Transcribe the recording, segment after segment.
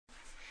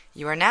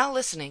You are now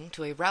listening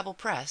to a Rabble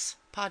Press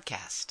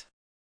podcast.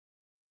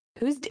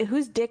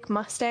 Who's Dick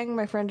Mustang?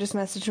 My friend just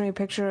messaged me a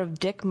picture of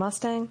Dick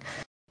Mustang.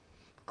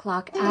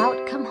 Clock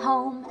out, come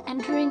home,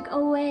 and drink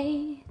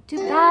away. To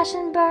bash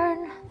and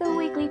burn the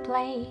weekly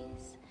plays.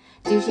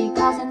 Douchey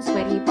calls and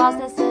sweaty balls,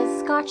 this is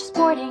Scotch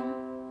sporting.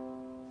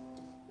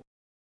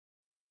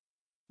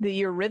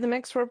 The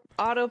Eurythmics were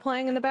auto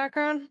playing in the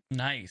background.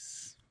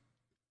 Nice.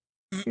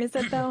 Is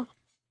it though?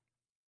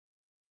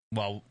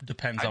 Well,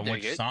 depends on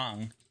which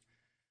song.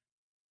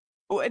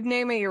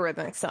 Name a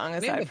Eurythmics song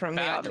aside from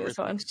the obvious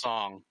one.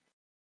 Song.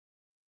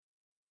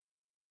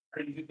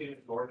 Are you thinking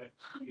of Gordon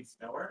Sweet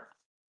Nowhere?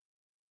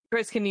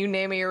 Chris, can you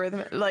name a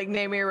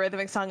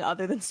Eurythmic song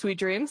other than Sweet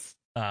Dreams?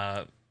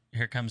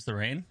 Here Comes the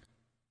Rain.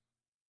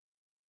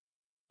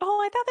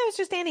 Oh, I thought that was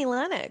just Annie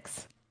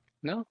Lennox.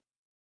 No.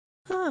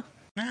 Huh.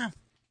 Yeah.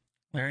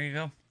 There you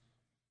go.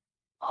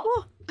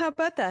 Oh, how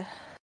about that?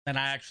 And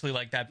I actually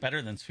like that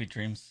better than Sweet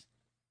Dreams.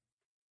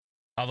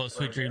 Although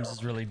Sweet Dreams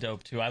is really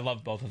dope too. I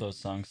love both of those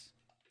songs.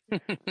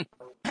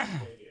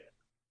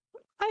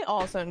 I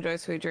also enjoy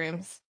Sweet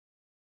Dreams.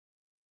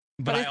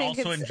 But I think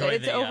also enjoy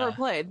it's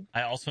overplayed.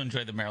 I also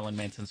enjoy the Marilyn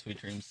Manson Sweet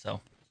Dreams,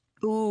 so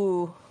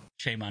ooh.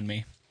 Shame on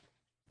me.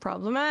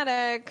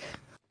 Problematic.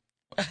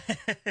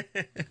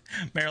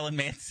 Marilyn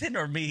Manson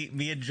or me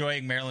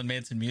enjoying Marilyn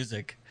Manson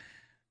music?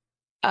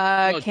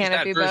 No, Can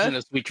it be version both?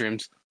 of Sweet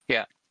Dreams.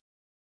 Yeah.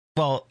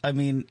 Well, I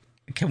mean,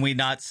 can we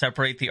not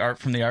separate the art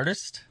from the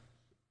artist?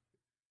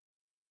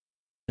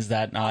 Is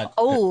that not?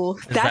 Oh,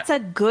 that's a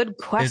good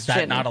question. Is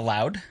that not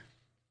allowed?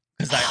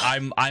 Because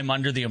I'm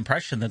under the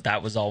impression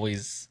that's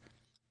always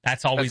been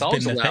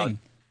the allowed. thing.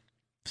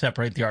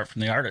 Separate the art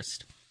from the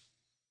artist.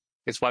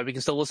 It's why we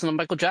can still listen to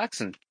Michael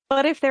Jackson.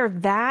 But if they're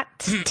that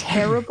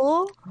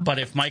terrible, But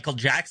if Michael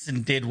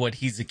Jackson did what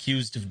he's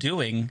accused of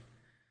doing,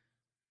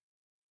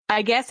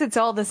 I guess it's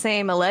all the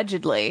same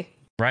allegedly.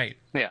 right?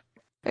 Yeah.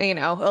 You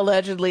know,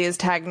 allegedly is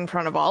tagged in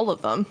front of all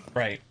of them.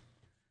 Right.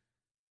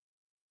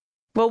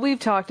 Well, we've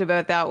talked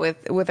about that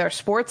with our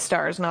sports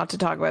stars, not to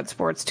talk about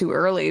sports too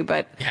early,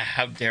 but Yeah.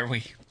 How dare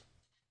we?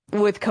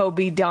 with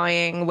Kobe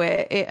dying,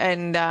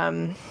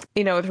 and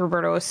with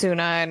Roberto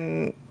Osuna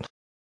and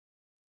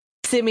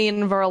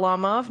Simeon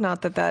Varlamov,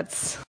 not that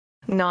that's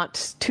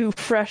not too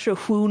fresh a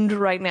wound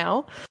right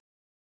now.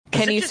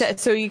 Can you say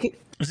so? You can.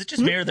 Was it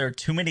just me or there are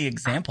too many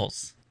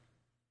examples?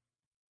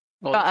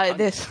 Well,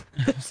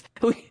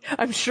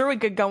 I'm sure we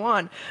could go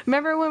on.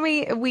 Remember when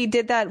we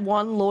did that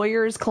one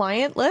lawyer's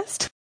client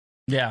list?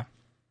 Yeah.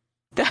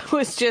 That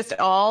was just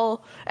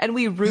all, and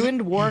we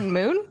ruined Warren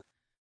Moon.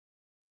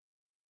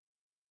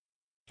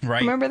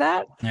 Right. Remember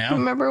that? Yeah.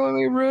 Remember when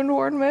we ruined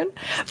Warren Moon?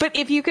 But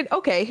if you could,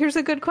 okay, here's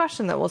a good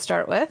question that we'll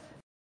start with.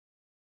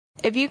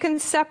 If you can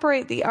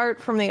separate the art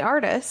from the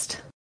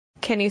artist,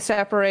 can you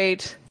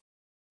separate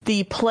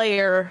the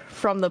player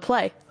from the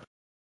play?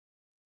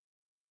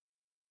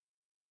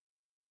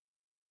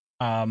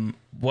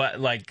 What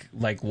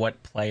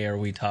what play are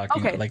we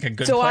talking? Okay, Like a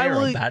good so play I or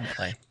will- a bad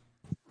play?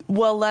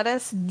 Well, let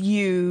us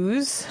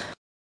use.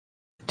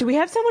 Do we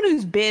have someone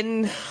who's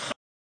been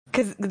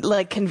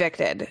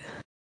convicted?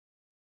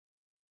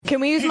 Can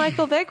we use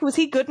Michael Vick? Was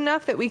he good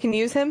enough that we can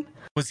use him?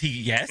 Was he?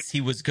 Yes,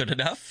 he was good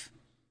enough.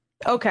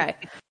 Okay.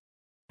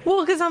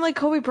 Well, because I'm like,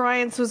 Kobe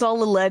Bryant's was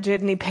all alleged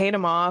and he paid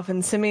him off,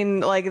 and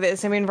Simeon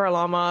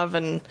Varlamov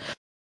and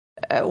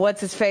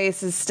what's his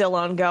face is still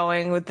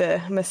ongoing with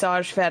the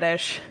massage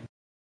fetish.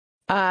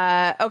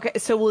 Okay,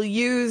 so we'll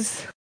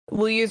use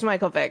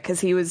Michael Vick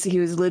because he was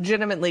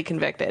legitimately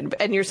convicted,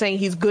 and you're saying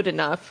he's good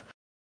enough.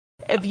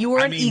 If you were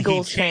an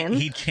Eagles fan,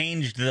 he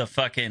changed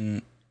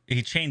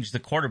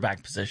the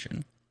quarterback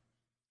position.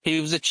 he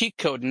was a cheat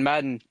code in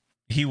Madden.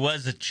 He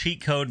was a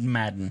cheat code in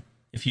Madden.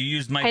 If you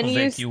used Michael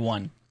Vick, you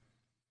won.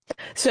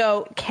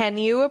 So, can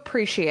you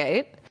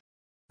appreciate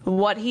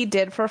what he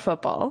did for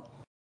football?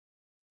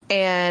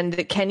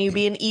 And can you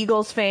be an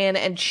Eagles fan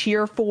and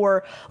cheer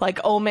for, like,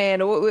 oh man,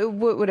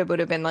 what would it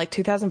have been, like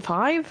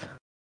 2005?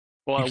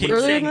 Well, You keep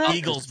saying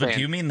Eagles, but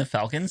do you mean the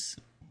Falcons?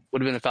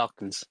 Would have been the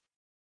Falcons.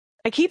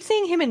 I keep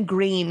seeing him in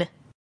green.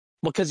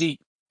 Well, because he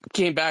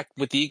came back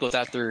with the Eagles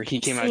after he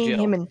came out of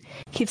jail.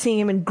 Keep seeing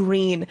him in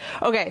green.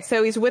 Okay,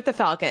 so he's with the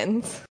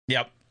Falcons.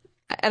 Yep.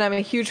 And I'm a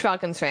huge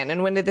Falcons fan.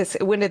 And when did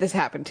this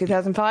happen?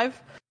 2005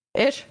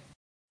 ish.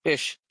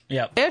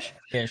 Yep.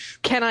 Ish.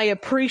 Can I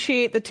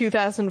appreciate the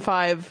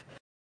 2005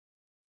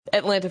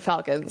 Atlanta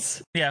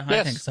Falcons? Yeah,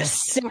 I think so.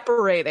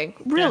 Separating,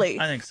 really?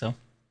 Yeah, I think so.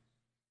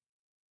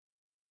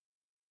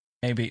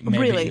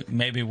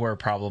 Maybe we're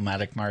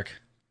problematic, Mark.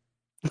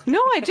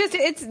 No,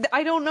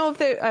 I don't know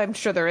if I'm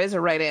sure there is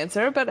a right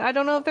answer, but I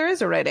don't know if there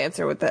is a right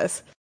answer with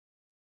this.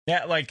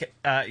 Yeah,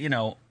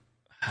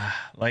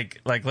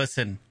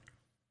 listen.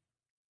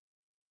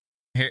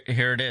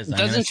 Here it is. It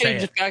doesn't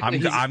change the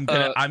fact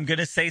that I'm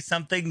gonna say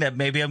something that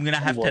maybe I'm gonna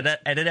have to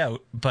edit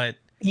out, but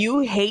you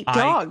hate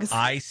dogs.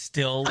 I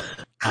still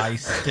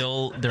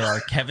there are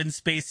Kevin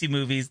Spacey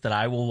movies that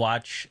I will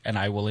watch and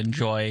I will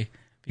enjoy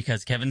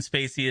because Kevin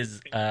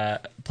Spacey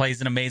plays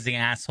an amazing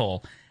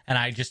asshole. And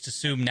I just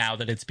assume now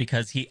that it's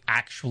because he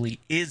actually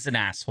is an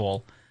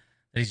asshole,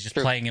 that he's just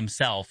playing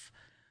himself.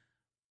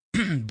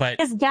 But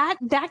because that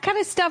kind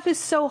of stuff is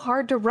so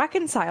hard to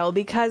reconcile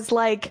because,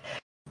 like,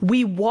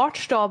 we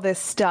watched all this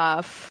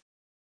stuff.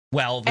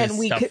 Well, this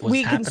stuff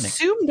was happening.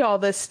 Consumed all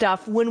this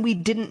stuff when we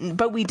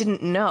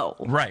didn't know.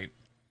 Right.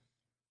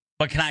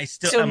 But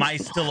am I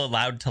still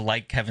allowed to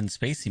like Kevin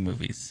Spacey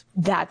movies?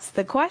 That's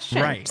the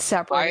question. Right.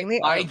 Separating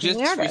the art I just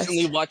from the artist.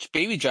 recently watched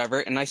Baby Driver,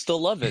 and I still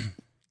love it.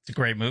 It's a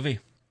great movie.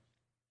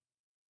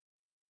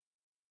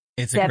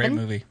 It's a great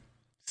movie.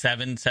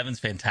 Seven's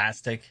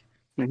fantastic.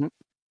 Mm-hmm.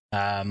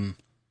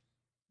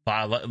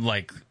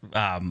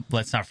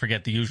 Let's not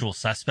forget The Usual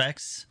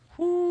Suspects.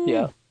 Woo,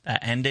 yeah. That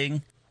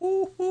ending.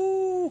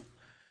 Woo-hoo.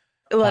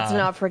 Let's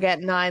not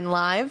forget 9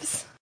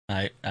 Lives.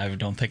 I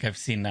don't think I've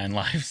seen 9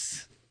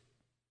 Lives.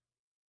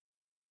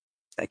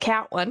 The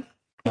cat one.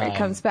 Where he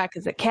comes back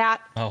as a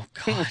cat. Oh,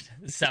 God.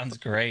 This sounds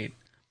great.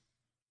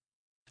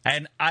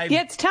 And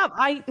it's tough.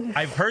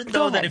 I've heard,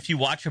 though, that if you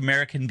watch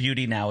American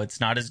Beauty now, it's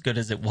not as good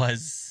as it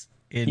was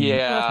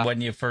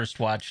when you first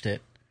watched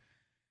it.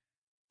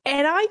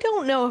 And I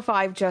don't know if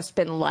I've just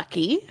been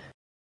lucky.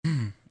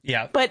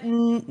 Yeah. But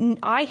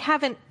I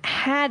haven't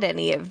had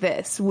any of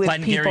this with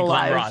Glengarry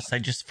Glen Ross. I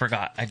just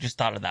forgot. I just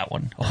thought of that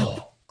one.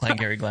 Oh,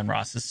 Glengarry Glen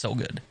Ross is so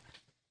good.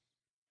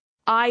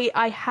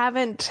 I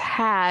haven't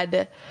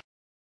had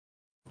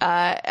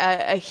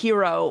a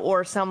hero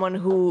or someone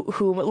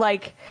who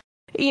like,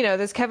 you know,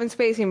 there's Kevin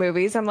Spacey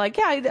movies. I'm like,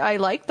 yeah, I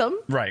like them.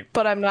 Right.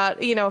 But I'm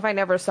not, you know, if I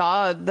never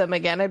saw them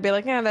again, I'd be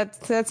like, yeah,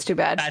 that's too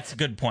bad. That's a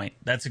good point.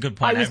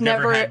 I was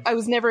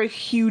never a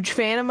huge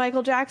fan of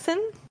Michael Jackson.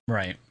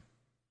 Right.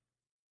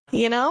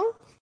 You know?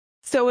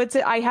 So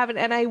we haven't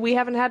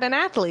had an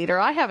athlete, or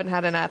I haven't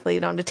had an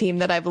athlete on a team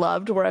that I've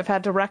loved where I've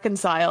had to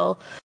reconcile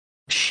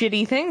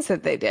shitty things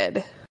that they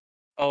did.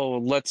 Oh,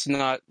 let's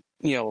not,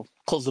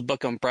 close the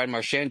book on Brad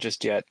Marchand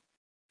just yet.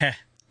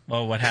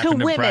 Well, what happened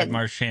to Brad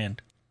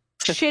Marchand?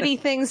 Shitty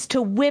things to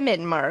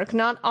women, Mark,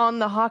 not on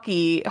the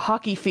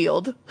hockey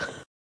field.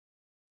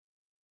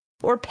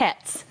 Or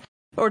pets.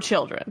 Or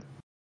children.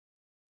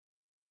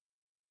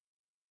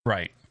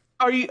 Right.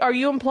 Are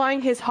you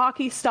implying his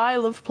hockey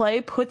style of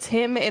play puts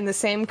him in the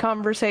same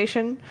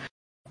conversation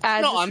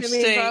as I'm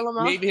saying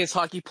Varlamov? Maybe his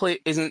hockey play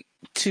isn't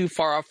too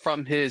far off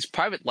from his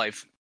private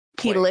life.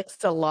 He licks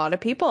a lot of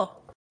people.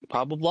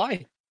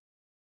 Probably.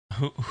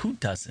 Who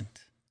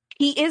doesn't?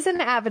 He is an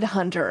avid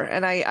hunter,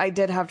 and I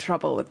did have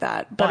trouble with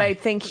that. But Why? I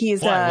think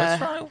he's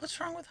What's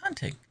wrong with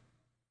hunting?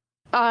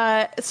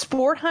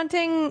 Sport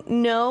hunting,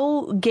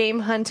 no. Game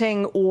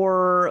hunting,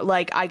 or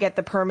like I get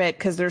the permit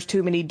because there's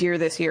too many deer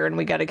this year and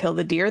we got to kill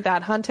the deer.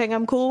 That hunting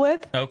I'm cool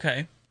with.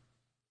 Okay.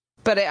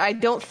 But I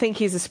don't think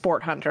he's a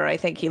sport hunter. I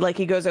think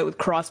he goes out with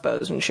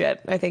crossbows and shit.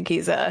 I think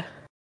he's a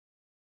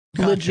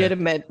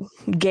legitimate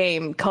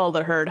game call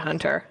the herd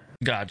hunter.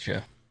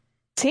 Gotcha.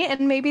 See,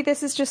 and maybe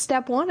this is just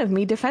step one of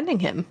me defending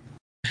him.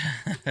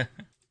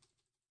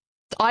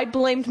 I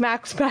blamed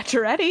Max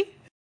Pacioretty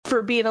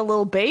for being a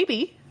little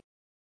baby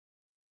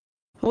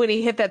when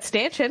he hit that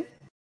stanchion.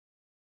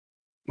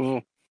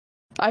 Mm.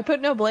 I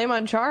put no blame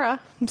on Chara,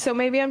 so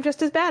maybe I'm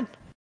just as bad.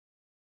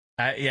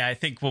 I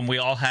think when we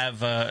all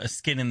have a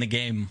skin in the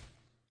game.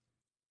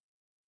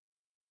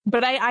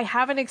 But I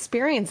haven't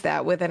experienced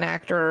that with an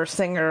actor or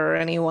singer or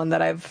anyone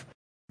that I've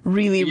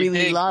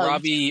really loved.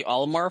 Robbie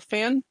Alomar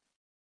fan?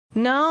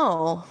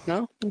 No.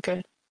 No?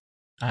 Okay.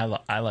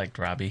 I liked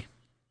Robbie.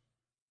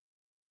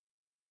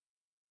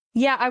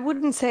 Yeah, I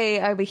wouldn't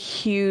say I'm a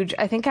huge...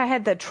 I think I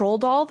had the troll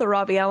doll, the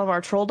Robbie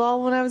Alomar troll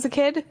doll when I was a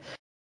kid.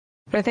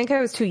 But I think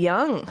I was too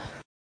young.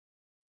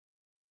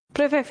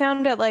 But if I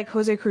found out, like,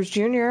 Jose Cruz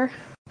Jr.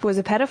 was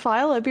a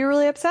pedophile, I'd be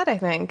really upset, I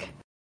think.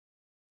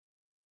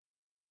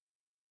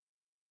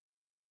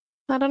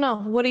 I don't know.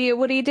 What do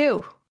you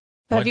do?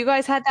 Have you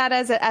guys had that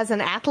as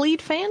an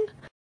athlete fan?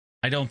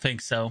 I don't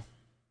think so.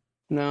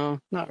 No,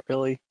 not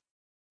really.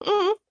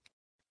 Mm-hmm.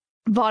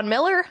 Von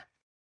Miller?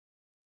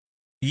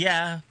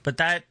 Yeah, but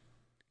that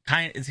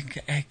kind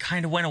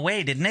of went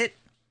away, didn't it?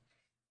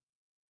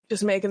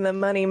 Just making the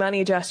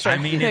money gesture. I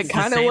mean, it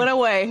kind of went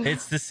away.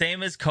 It's the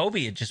same as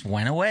Kobe. It just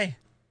went away.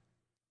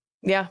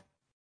 Yeah.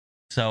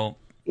 So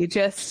you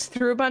just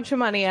threw a bunch of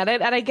money at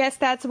it, and I guess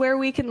that's where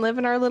we can live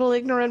in our little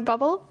ignorant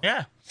bubble.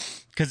 Yeah,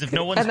 because if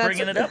no one's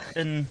bringing it up,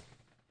 then...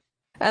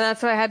 And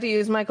that's why I had to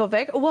use Michael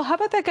Vick. Well, how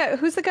about that guy?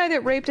 Who's the guy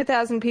that raped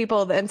 1,000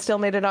 people and still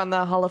made it on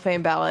the Hall of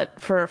Fame ballot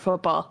for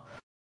football?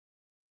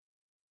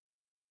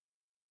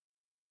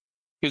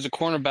 He was a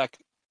cornerback,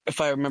 if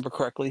I remember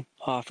correctly.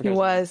 Oh, I forgot. He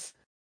was.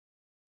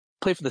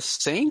 Played for the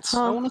Saints,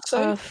 I want to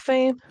say.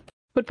 Fame.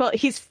 Football.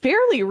 He's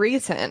fairly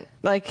recent,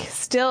 like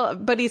still,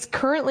 but he's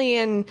currently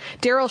in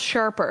Darren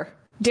Sharper.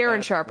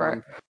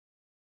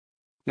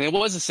 And it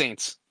was the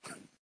Saints.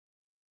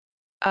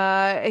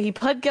 He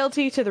pled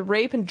guilty to the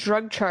rape and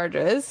drug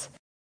charges,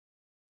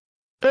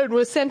 but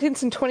was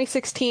sentenced in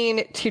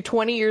 2016 to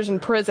 20 years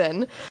in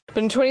prison. But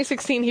in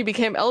 2016, he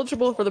became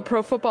eligible for the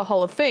Pro Football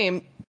Hall of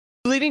Fame,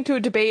 leading to a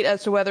debate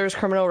as to whether his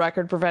criminal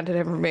record prevented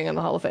him from being in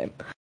the Hall of Fame.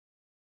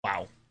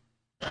 Wow.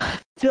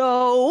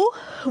 So,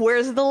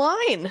 where's the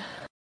line?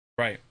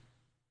 Right.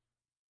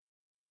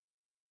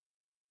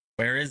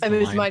 Where is I the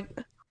mean, line?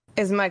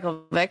 is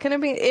Michael Vick going to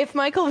be? If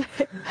Michael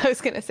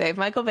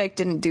Vick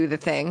didn't do the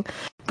thing,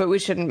 but we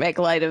shouldn't make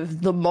light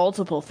of the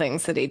multiple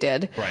things that he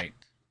did. Right.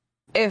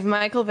 If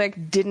Michael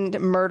Vick didn't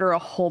murder a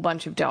whole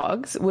bunch of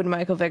dogs, would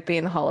Michael Vick be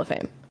in the Hall of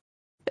Fame?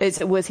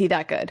 Was he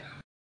that good?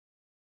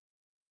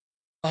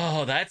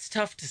 Oh, that's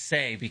tough to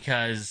say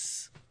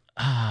because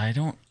I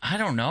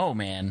don't know,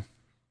 man.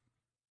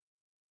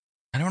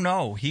 I don't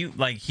know. He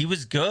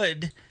was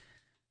good.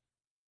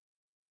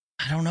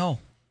 I don't know.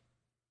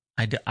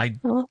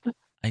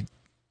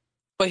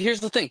 But here's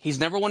the thing: he's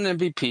never won an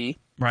MVP.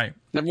 Right.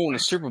 Never won a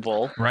Super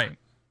Bowl. Right.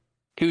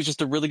 He was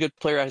just a really good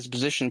player at his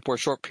position for a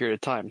short period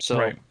of time. So,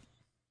 Right.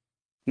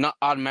 not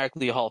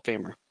automatically a Hall of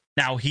Famer.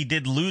 Now, he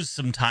did lose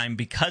some time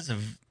because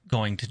of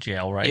going to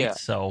jail, right? Yeah.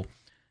 So,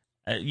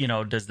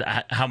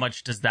 how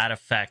much does that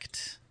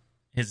affect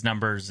his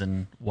numbers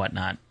and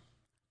whatnot?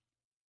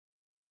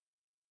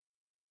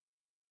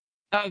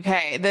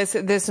 Okay,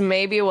 this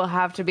maybe will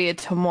have to be a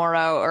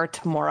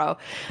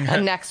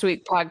next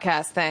week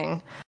podcast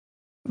thing.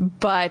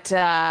 But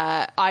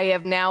I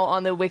am now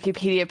on the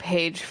Wikipedia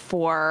page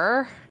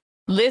for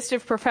list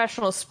of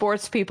professional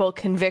sports people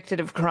convicted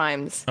of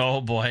crimes. Oh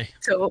boy.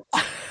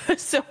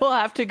 So we'll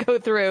have to go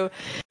through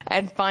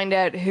and find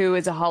out who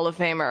is a Hall of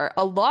Famer.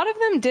 A lot of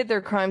them did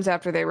their crimes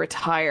after they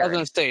retired. I was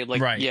going to say,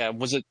 Right. yeah,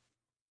 was it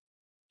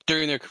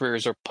during their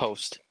careers or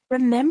post?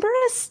 Remember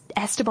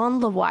Esteban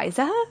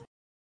Loaiza?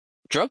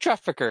 Drug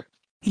trafficker.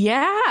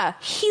 Yeah,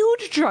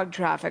 huge drug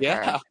trafficker.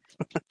 Yeah.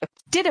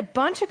 Did a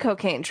bunch of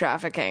cocaine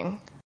trafficking.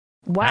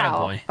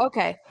 Wow. Attaboy.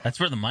 Okay. That's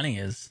where the money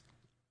is.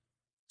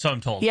 So I'm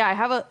told. Yeah, I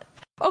have a.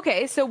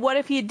 Okay, so what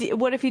if you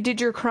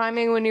did your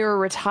criming when you were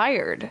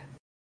retired?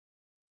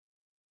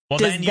 Well,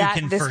 Does then you that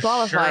can for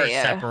disqualify sure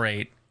you?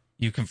 separate.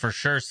 You can for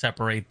sure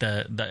separate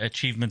the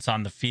achievements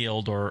on the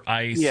field or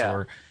ice Yeah.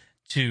 or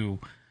to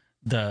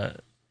the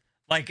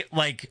like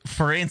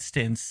for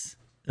instance,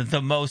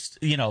 the most,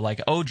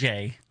 like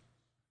OJ,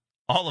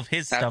 all of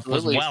his stuff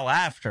Absolutely. was well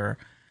after.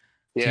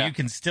 So Yeah. you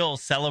can still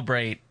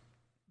celebrate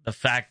the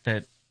fact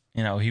that,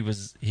 he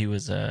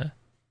was a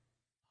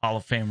Hall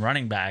of Fame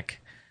running back.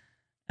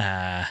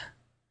 And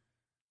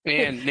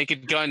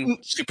Naked Gun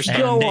superstar. And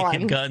Go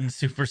Naked on. Gun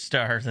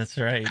superstar. That's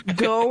right.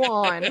 Go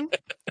on.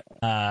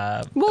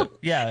 Well,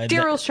 yeah.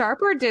 Daryl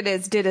Sharper did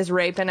his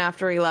raping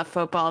after he left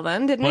football.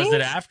 Then didn't he? Was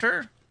it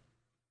after?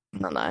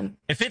 Hold on.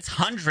 If it's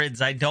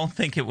hundreds, I don't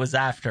think it was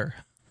after.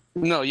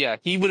 No, yeah,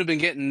 he would have been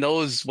getting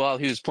those while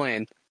he was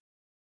playing.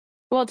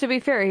 Well, to be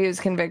fair, he was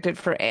convicted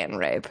for and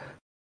rape.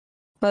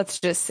 Let's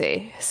just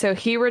see. So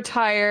he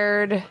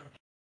retired.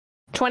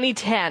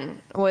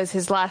 2010 was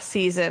his last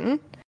season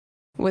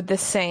with the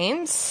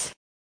Saints.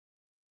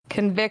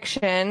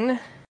 Conviction.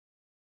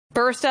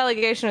 First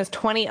allegation was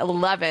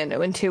 2011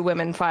 when 2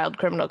 women filed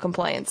criminal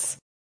complaints.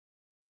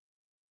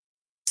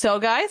 So,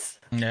 guys,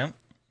 Yeah.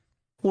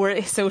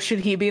 so should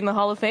he be in the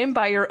Hall of Fame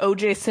by your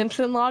O.J.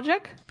 Simpson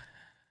logic?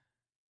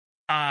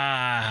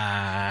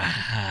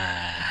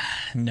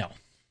 No.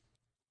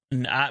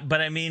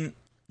 But I mean,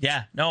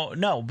 yeah,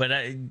 no. But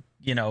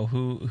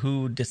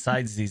who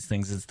decides these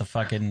things? It's the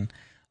fucking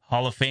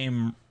Hall of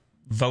Fame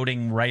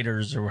voting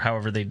writers or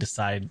however they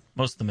decide.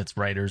 Most of them, it's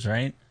writers,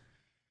 right?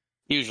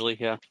 Usually,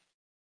 yeah.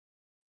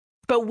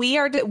 But we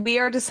are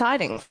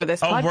deciding for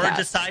this podcast. Oh, we're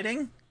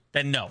deciding?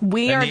 Then no.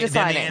 We are Then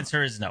deciding. the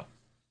answer is no.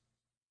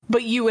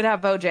 But you would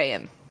have O.J.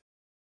 in.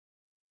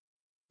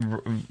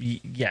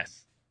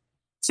 Yes.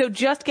 So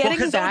just getting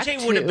because back OJ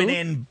to... would have been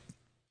in.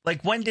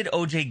 Like, when did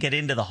OJ get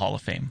into the Hall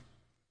of Fame?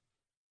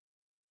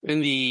 In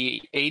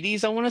the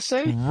 80s, I want to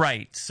say.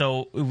 Right.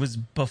 So it was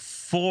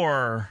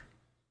before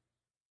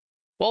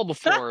Well,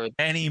 before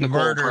any Nicole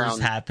murders Brown.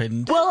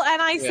 happened. Well,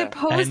 and I Yeah.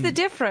 suppose And the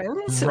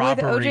difference with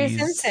robberies. O.J.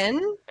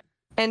 Simpson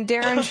and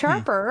Darren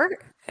Sharper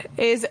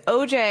is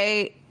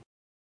O.J.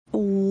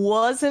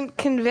 wasn't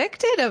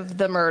convicted of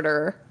the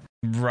murder.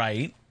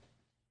 Right.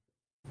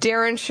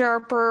 Darren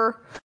Sharper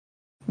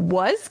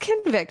was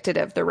convicted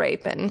of the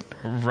raping.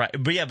 Right.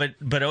 But yeah,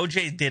 but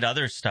OJ did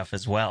other stuff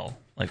as well.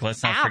 Like,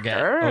 let's not forget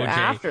OJ.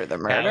 After the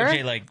Yeah, murder.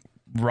 OJ, like,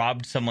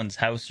 robbed someone's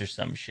house or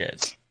some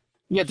shit.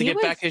 He had to He get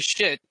was- back his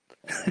shit.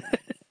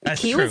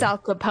 That's He true. was Al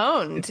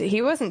Capone.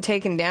 He wasn't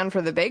taken down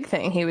for the big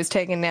thing. He was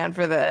taken down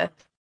for the...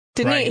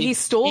 Didn't Right. he? He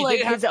stole He like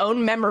did have- his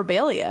own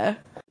memorabilia.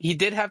 He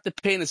did have to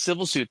pay in a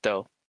civil suit,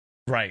 though.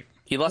 Right.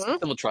 He lost the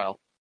civil trial.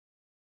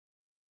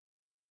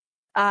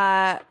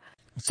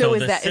 So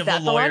the is that civil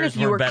the one lawyers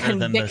if you were better than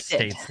the convicted?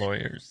 state's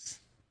lawyers.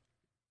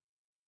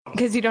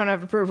 Because you don't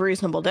have to prove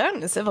reasonable doubt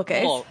in a civil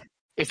case. Well,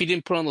 if he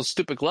didn't put on those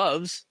stupid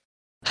gloves.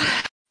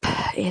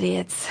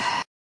 Idiots.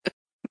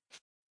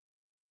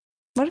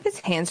 What if his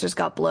hands just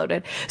got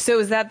bloated? So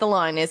is that the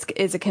line?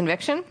 Is a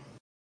conviction?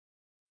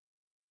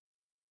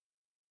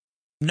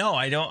 No,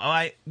 I don't.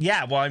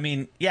 Yeah. Well, I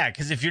mean, yeah,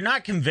 because if you're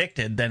not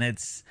convicted, then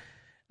it's.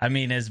 I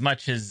mean, as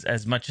much as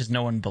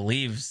no one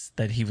believes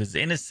that he was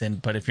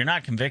innocent, but if you're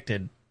not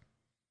convicted,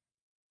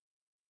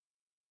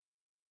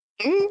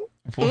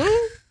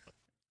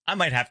 I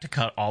might have to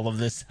cut all of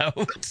this out.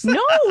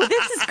 No,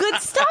 this is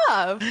good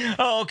stuff.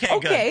 Oh, okay,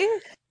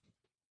 good.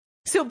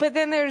 So, but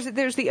then there's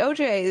the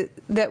OJ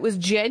that was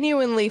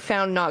genuinely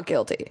found not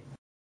guilty.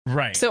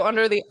 Right. So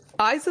under the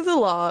eyes of the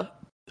law,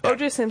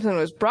 OJ Simpson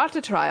was brought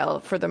to trial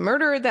for the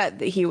murder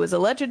that he was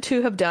alleged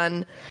to have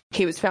done.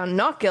 He was found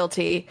not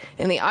guilty.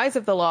 In the eyes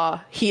of the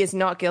law, he is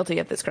not guilty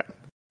of this crime.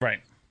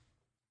 Right.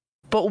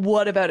 But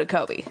what about a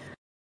Kobe?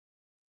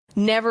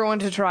 Never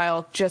went to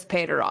trial, just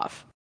paid her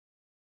off.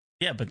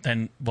 Yeah, but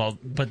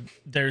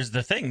there's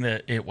the thing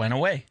that it went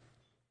away.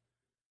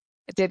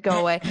 It did go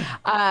away.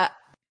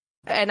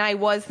 And I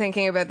was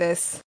thinking about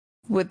this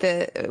with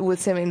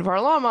Semyon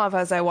Varlamov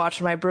as I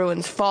watched my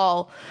Bruins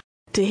fall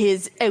to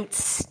his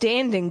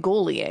outstanding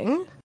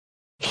goalieing.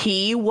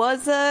 He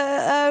was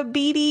a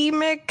BD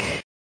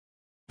Mc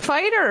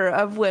fighter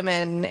of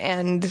women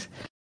and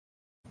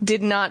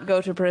did not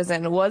go to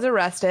prison. Was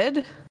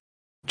arrested.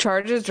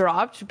 Charges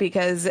dropped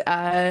because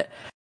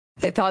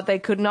they thought they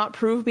could not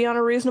prove beyond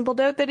a reasonable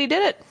doubt that he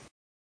did it.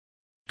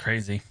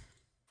 Crazy.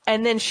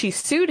 And then she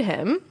sued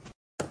him,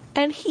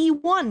 and he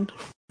won.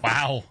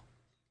 Wow.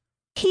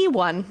 He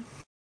won.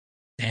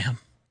 Damn.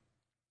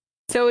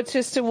 So it's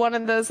just one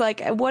of those,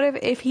 like, what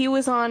if he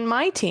was on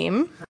my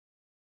team,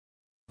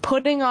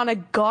 putting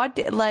on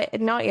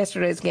not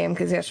yesterday's game,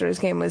 because yesterday's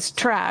game was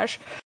trash,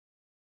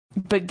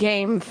 but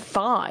game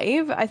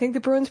 5, I think the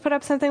Bruins put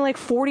up something like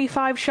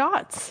 45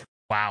 shots.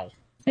 Wow.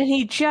 And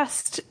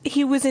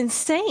he was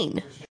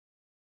insane.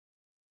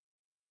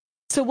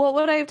 So what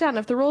would I have done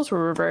if the roles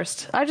were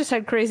reversed? I just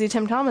had crazy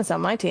Tim Thomas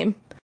on my team.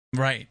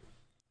 Right.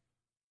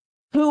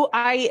 Who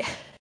I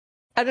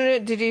don't know,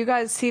 did you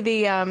guys see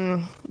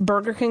the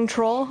Burger King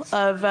troll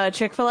of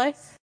Chick-fil-A?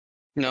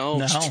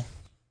 No.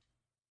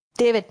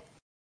 David.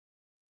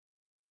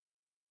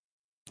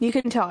 You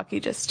can talk,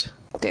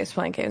 Dave's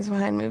playing games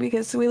behind me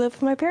because we live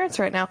with my parents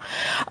right now.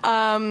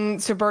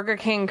 So Burger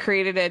King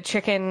created a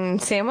chicken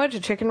sandwich, a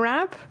chicken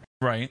wrap.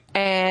 Right.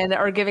 And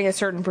are giving a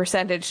certain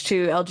percentage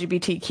to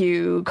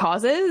LGBTQ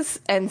causes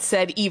and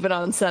said even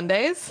on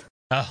Sundays.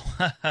 Oh.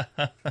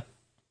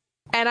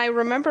 And I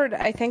remembered,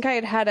 I think I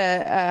had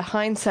a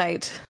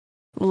hindsight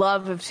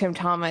love of Tim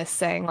Thomas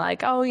saying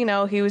like, oh,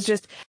 he was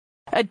just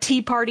a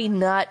Tea Party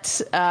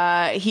nut.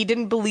 He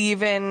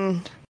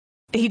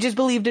just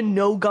believed in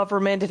no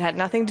government. It had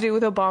nothing to do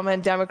with Obama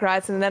and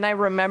Democrats. And then I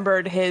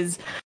remembered his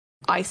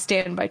I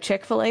stand by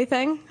Chick-fil-A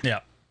thing. Yeah.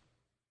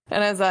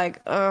 And I was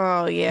like,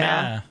 oh,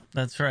 yeah.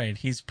 That's right.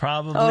 He's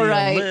probably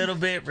a little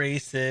bit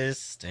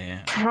racist.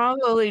 And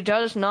probably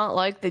does not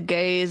like the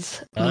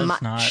gays does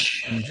much. Not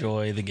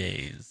enjoy the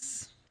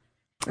gays.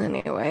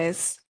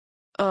 Anyways,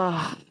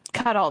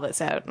 cut all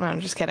this out. No, I'm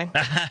just kidding.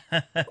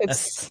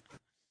 It's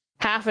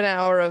half an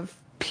hour of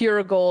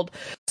pure gold.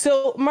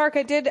 So, Mark,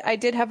 I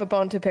did have a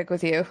bone to pick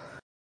with you.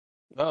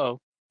 Oh.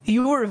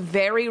 You were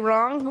very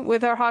wrong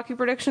with our hockey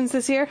predictions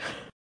this year.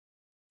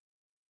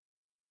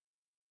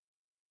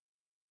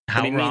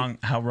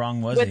 How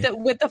wrong was he?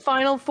 With the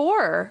Final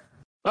Four.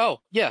 Oh,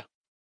 yeah.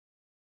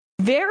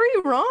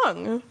 Very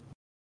wrong.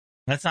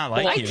 That's not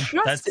like you.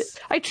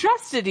 I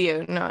trusted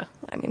you. No,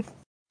 I mean,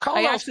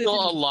 Colorado's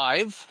still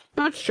alive.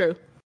 That's true.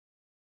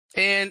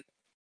 And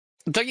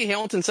Dougie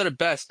Hamilton said it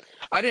best.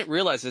 I didn't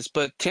realize this,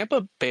 but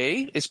Tampa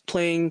Bay is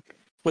playing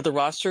with a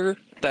roster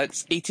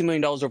that's $18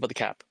 million over the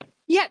cap.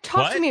 Yeah,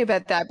 talk to me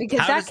about that,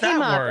 because that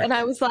came up, and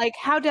I was like,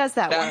 how does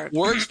that work? That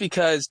works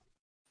because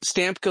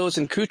Stamkos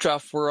and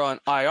Kucherov were on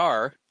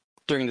IR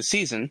during the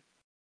season.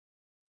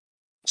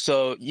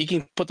 So you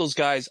can put those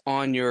guys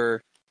on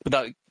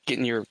without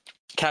getting your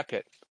cap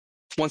hit.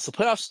 Once the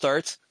playoff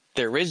starts,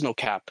 there is no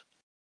cap.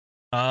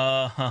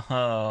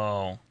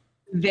 Oh.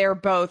 They're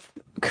both.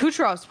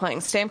 Kucherov's playing.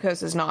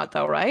 Stamkos is not,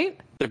 though, right?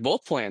 They're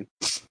both playing.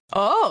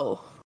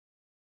 Oh.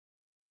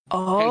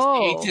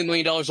 And it's $18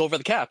 million over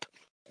the cap.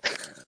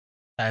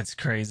 That's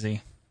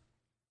crazy.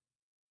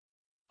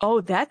 Oh,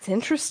 that's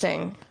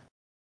interesting.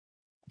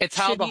 It's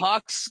how the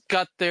Hawks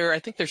got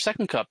their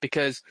second cup,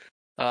 because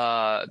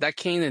that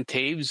Kane and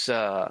Taves,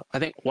 I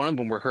think one of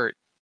them were hurt.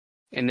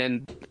 And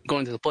then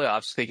going to the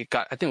playoffs, I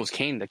think it was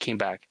Kane that came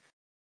back.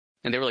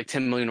 And they were like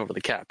 $10 million over the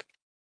cap.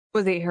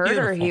 Was he hurt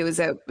or he was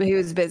out? He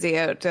was busy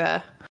out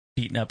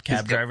beating up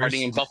cab drivers.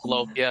 Partying in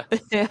Buffalo, yeah.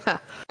 Yeah.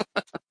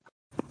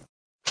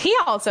 He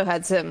also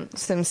had some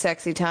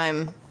sexy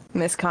time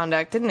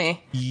misconduct, didn't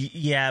he?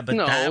 Yeah, but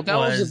no, that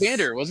was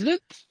Evander, wasn't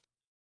it?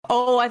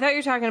 Oh, I thought you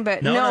were talking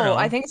about... No,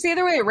 I think it's the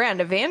other way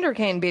around. Evander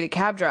Kane beat a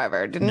cab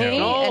driver, didn't he?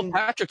 No,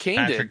 Patrick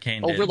Kane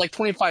did. Over like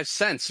 25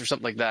 cents or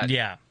something like that.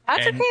 Yeah.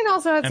 Patrick Kane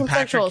also had some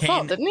sexual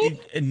assault, didn't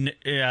he?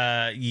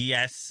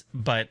 Yes,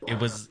 but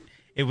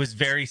it was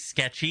very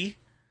sketchy.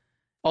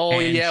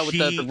 Oh, and yeah, with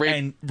the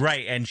rape.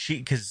 And she...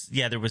 Because,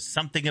 there was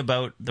something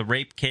about the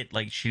rape kit,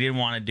 like she didn't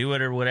want to do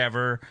it or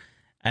whatever,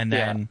 and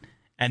then... Yeah.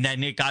 And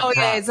then it got dropped.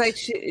 Yeah, it's like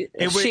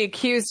she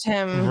accused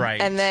him, right?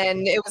 And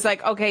then it was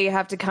like, okay, you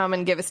have to come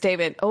and give a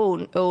statement. Oh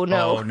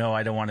no! Oh no,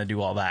 I don't want to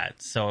do all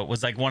that. So it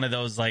was like one of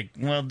those, like,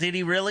 well, did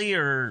he really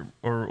or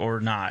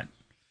not?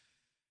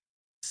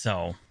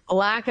 So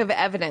lack of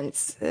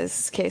evidence,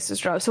 this case was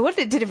dropped. So what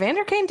did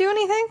Evander Kane do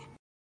anything?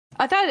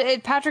 I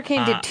thought Patrick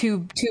Kane did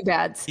two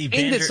bads. Kane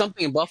did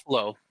something in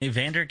Buffalo.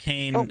 Evander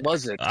Kane. What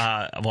was it?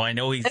 Well, I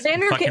know he's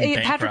Patrick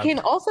bankrupt. Kane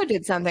also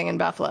did something in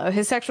Buffalo.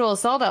 His sexual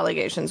assault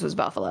allegations was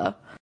Buffalo.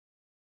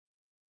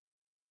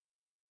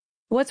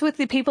 What's with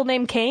the people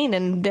named Kane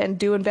and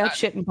doing bad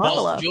shit in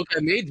Buffalo? Well, joke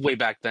I made way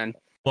back then.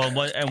 Well,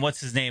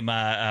 what's his name?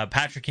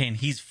 Patrick Kane.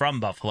 He's from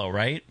Buffalo,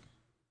 right?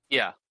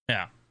 Yeah.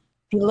 Yeah.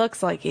 He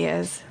looks like he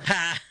is.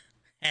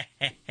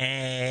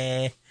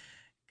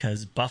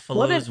 Because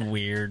Buffalo's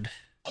weird.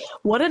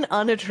 What an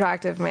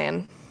unattractive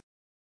man.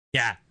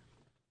 Yeah.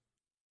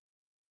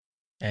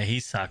 Yeah, he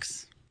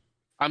sucks.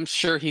 I'm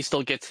sure he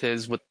still gets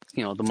his with,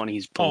 the money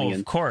he's pulling in.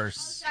 Of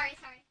course. Sorry.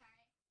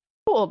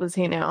 How old is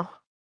he now?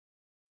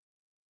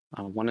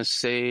 I want to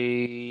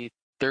say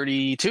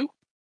 32.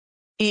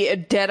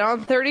 Dead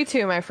on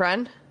 32, my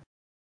friend.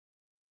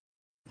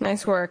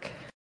 Nice work.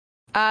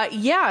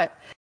 Yeah.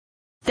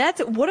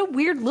 What a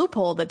weird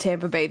loophole that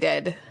Tampa Bay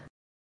did.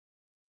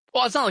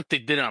 Well, it's not like they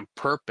did it on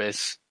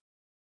purpose.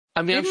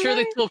 I mean, I'm sure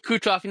they told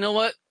Kucherov, you know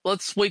what?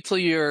 Let's wait till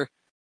the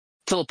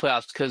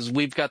playoffs because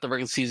we've got the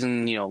regular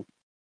season,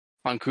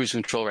 on cruise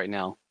control right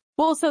now.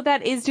 Well, so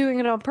that is doing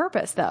it on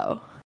purpose, though.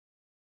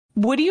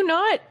 Would you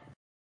not?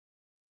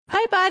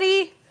 Hi,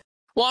 buddy.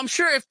 Well, I'm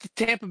sure if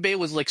Tampa Bay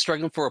was like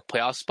struggling for a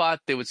playoff spot,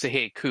 they would say,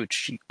 "Hey,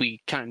 Cooch, we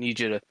kind of need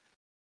you to."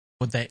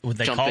 Would they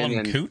jump call in him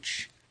and-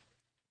 Cooch?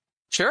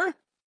 Sure.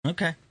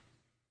 Okay.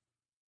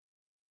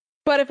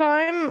 But if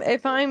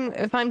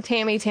I'm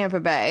Tampa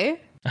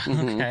Bay,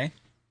 Okay.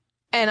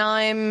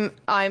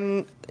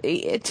 and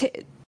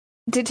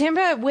did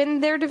Tampa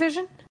win their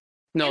division?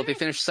 No, they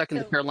finished second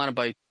to Carolina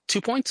by 2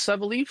 points, I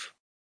believe.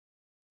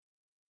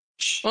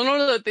 Oh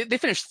no, they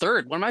finished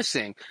third. What am I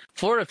saying?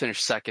 Florida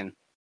finished second.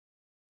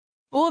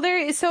 Well,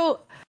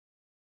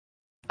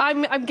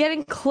 I'm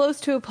getting close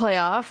to a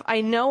playoff.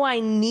 I know I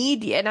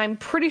need you, and I'm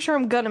pretty sure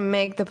I'm gonna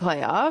make the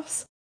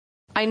playoffs.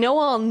 I know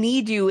I'll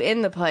need you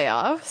in the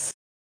playoffs.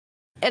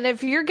 And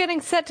if you're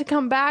getting set to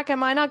come back,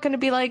 am I not going to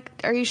be like,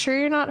 are you sure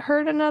you're not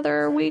hurt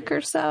another week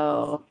or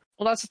so?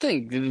 Well, that's the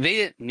thing. They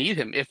didn't need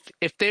him.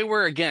 If they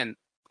were, again,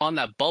 on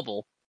that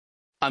bubble,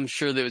 I'm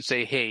sure they would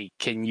say, hey,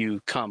 can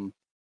you come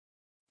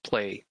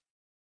play?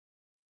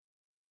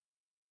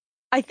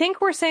 I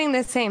think we're saying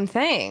the same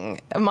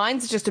thing.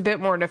 Mine's just a bit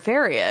more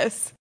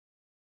nefarious.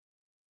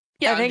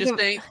 Yeah,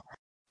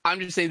 I'm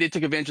just saying they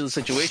took advantage of the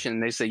situation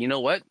and they say, you know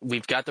what?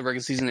 We've got the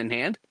regular season in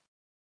hand.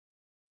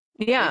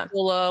 Yeah.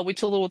 Wait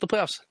till the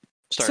playoffs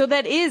start. So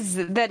that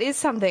is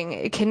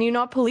something. Can you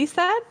not police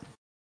that?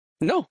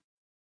 No.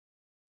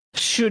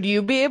 Should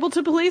you be able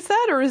to police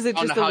that, or is it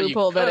just a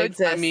loophole that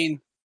exists? I mean,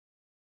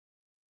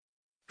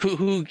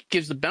 who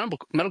gives the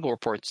medical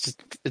reports?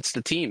 It's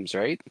the teams,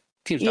 right?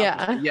 Teams.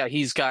 Yeah. Yeah,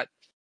 he's got.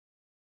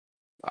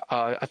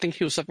 I think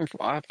he was suffering from.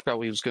 I forgot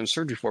what he was going to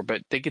surgery for,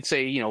 but they could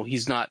say,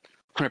 he's not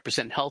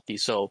 100% healthy,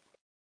 so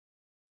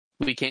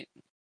we can't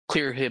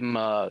clear him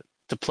to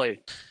play.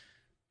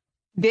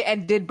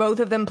 And did both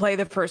of them play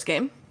the first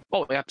game?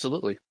 Oh,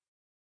 absolutely.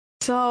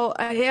 So,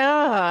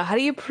 yeah, how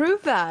do you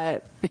prove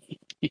that?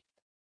 Do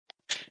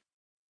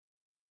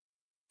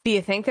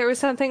you think there was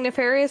something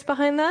nefarious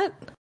behind that?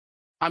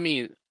 I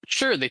mean,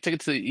 sure, they took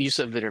it to the use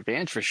of their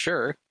advantage for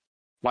sure.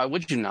 Why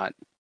would you not?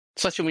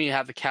 Especially when you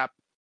have the cap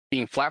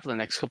being flat for the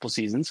next couple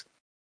seasons.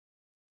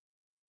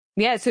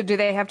 Yeah, so do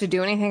they have to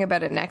do anything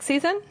about it next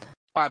season?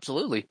 Oh,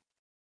 absolutely.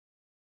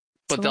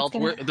 But So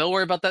they'll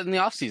worry about that in the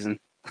offseason.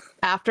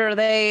 After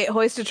they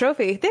hoist a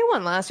trophy. They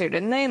won last year,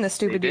 didn't they? In the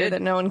stupid year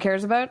that no one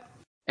cares about?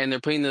 And they're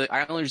playing the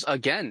Islanders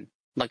again,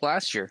 like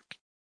last year.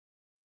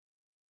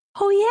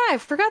 Oh, yeah, I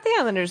forgot the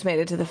Islanders made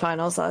it to the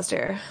finals last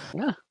year.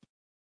 Yeah.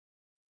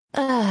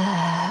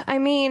 I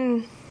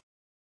mean,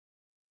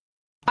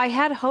 I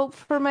had hope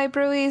for my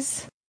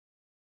Bruies,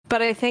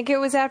 but I think it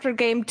was after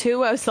game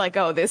 2, I was like,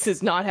 oh, this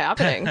is not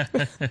happening.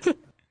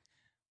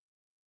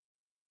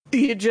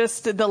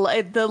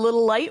 The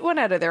little light went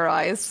out of their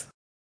eyes.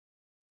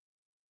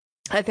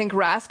 I think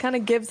Rask kind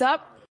of gives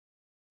up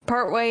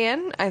partway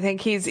in. I think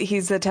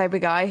he's the type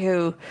of guy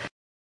who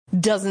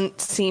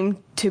doesn't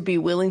seem to be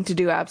willing to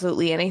do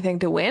absolutely anything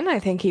to win. I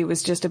think he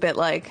was just a bit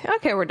like,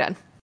 okay, we're done.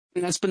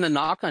 And that's been the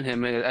knock on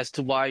him as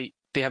to why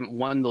they haven't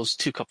won those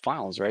 2 cup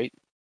finals, right?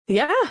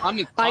 Yeah. I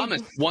mean,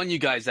 Thomas won you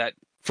guys that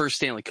first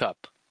Stanley Cup.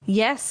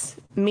 Yes,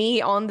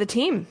 me on the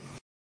team.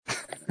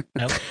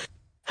 Nope.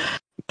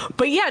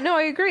 But yeah, no,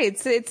 I agree.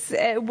 It's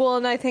well,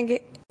 and I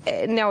think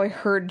now I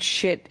heard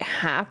shit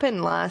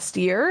happen last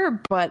year,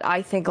 but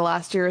I think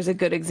last year is a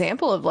good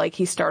example of like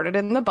he started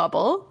in the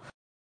bubble,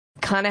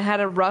 kind of had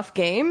a rough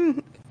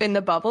game in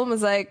the bubble, and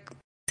was like,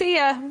 "See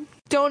ya,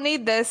 don't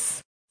need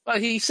this."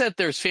 He said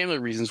there's family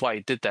reasons why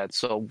he did that,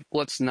 so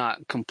let's not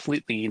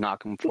completely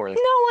knock him for it.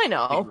 No, I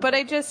know, but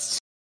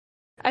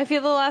I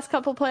feel the last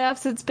couple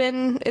playoffs it's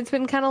been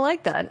kind of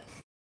like that.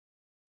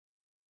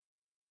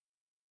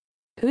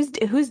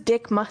 Who's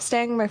Dick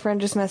Mustang? My friend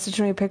just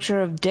messaged me a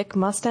picture of Dick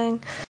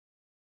Mustang.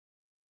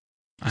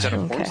 Is that a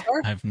porn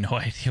star? I have no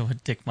idea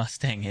what Dick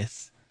Mustang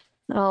is.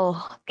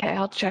 Oh, okay.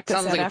 I'll check this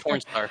Sounds out like a after.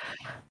 porn star.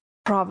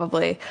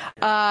 Probably.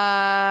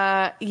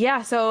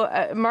 Yeah.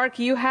 So, Mark,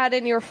 you had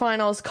in your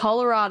finals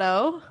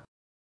Colorado,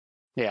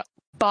 Yeah.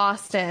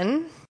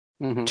 Boston,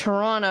 Mm-hmm.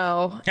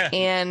 Toronto,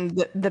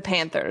 and the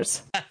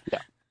Panthers. Yeah.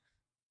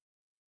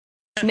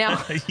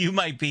 Now, You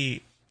might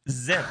be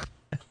Zip.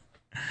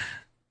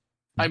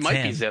 I might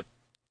be Tim. Zip.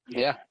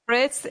 Yeah.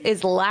 Fritz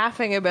is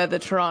laughing about the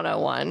Toronto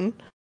one.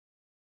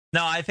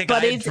 No, I think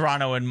But I had it's-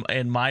 Toronto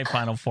in my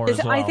Final Four as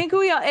well. I think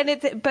we all, and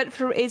it's, but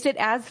is it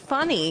as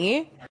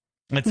funny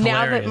it's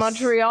now hilarious.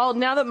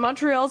 that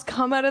Montreal's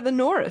come out of the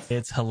North?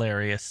 It's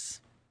hilarious.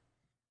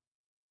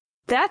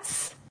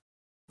 That's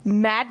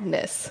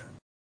madness.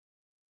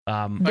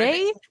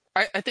 They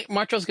I think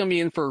Montreal's going to be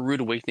in for a rude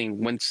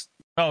awakening once.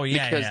 Oh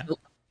yeah, Because, yeah.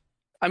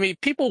 I mean,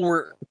 people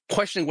were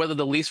questioning whether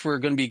the Leafs were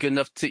going to be good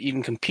enough to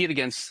even compete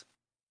against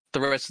the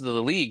rest of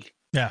the league.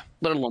 Yeah.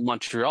 Let alone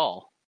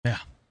Montreal.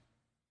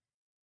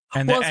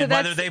 And, Well, so and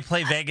whether that's- they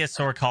play Vegas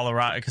or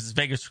Colorado, because it's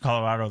Vegas or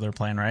Colorado they're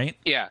playing, right?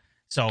 Yeah.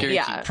 So Guaranteed.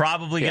 Yeah.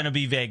 probably Yeah. going to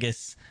be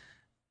Vegas.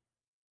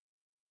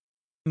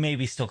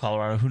 Maybe still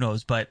Colorado, who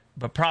knows? But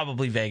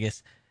probably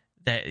Vegas.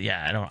 That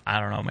I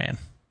don't know, man.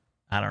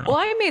 I don't know. Well,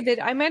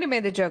 I might have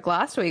made the joke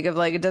last week of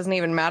like it doesn't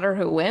even matter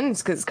who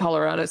wins because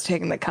Colorado's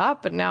taking the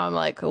cup, and now I'm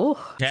like, oh,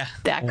 Yeah,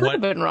 that could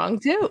have been wrong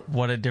too.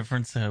 What a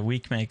difference a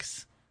week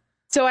makes.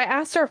 So I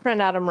asked our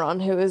friend Adam Ron,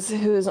 who is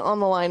on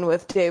the line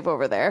with Dave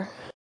over there,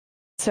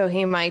 so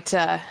he might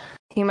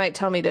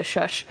tell me to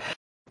shush.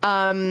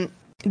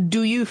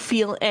 Do you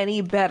feel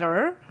any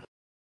better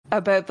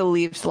about the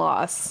Leafs'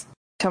 loss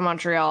to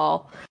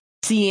Montreal,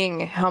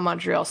 seeing how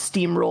Montreal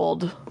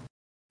steamrolled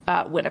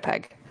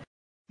Winnipeg?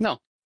 No.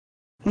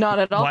 Not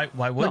at all.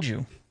 Why would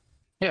you?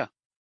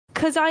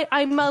 Because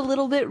I'm a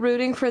little bit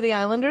rooting for the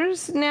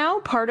Islanders now.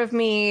 Part of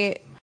me,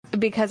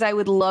 because I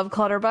would love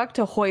Clutterbuck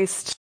to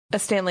hoist a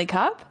Stanley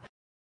Cup.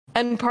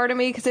 And part of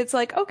me, because it's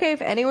like, okay,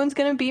 if anyone's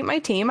going to beat my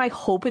team, I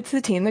hope it's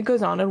the team that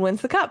goes on and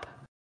wins the cup.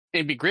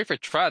 It'd be great for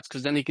Trotz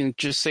because then he can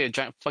just say a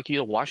giant fuck you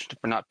to Washington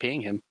for not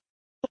paying him.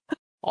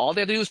 All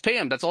they had to do was pay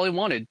him. That's all he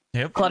wanted.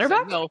 Yep.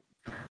 Clutterbuck?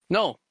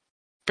 No.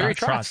 Barry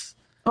Not Trotz.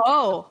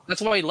 Oh,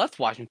 That's why he left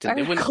Washington. I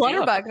They heard wouldn't pay up.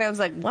 Clutterbuck, and I was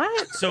like,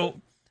 what?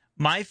 So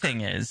my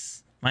thing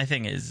is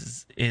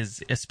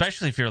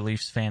especially if you're a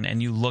Leafs fan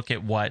and you look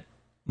at what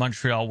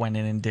Montreal went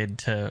in and did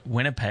to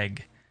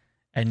Winnipeg,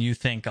 and you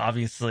think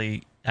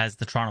obviously as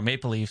the Toronto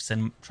Maple Leafs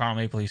and Toronto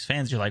Maple Leafs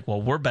fans, you're like,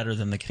 well, we're better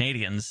than the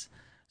Canadians,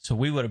 so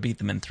we would have beat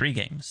them in 3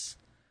 games.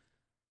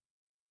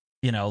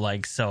 You know,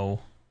 like so.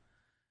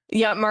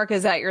 Yeah, Mark,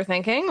 is that your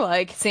thinking?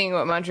 Like, seeing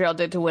what Montreal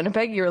did to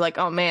Winnipeg, you were like,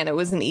 oh man, it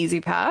was an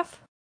easy path?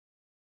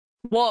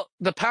 Well,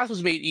 the path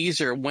was made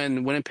easier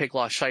when Winnipeg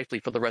lost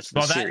Shifley for the rest of the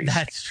Well, series.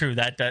 that's true.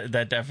 That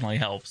definitely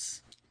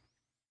helps.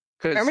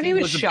 Because Remember he he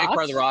was was a big shocked?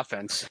 part of their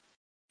offense.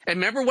 And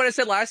remember what I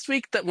said last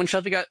week? That when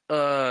Shifley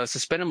got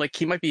suspended, I'm like,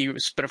 he might be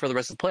suspended for the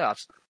rest of the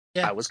playoffs.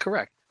 Yeah. I was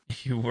correct.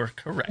 You were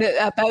correct.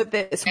 About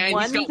this And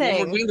one he's got thing.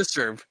 one more game to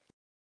serve.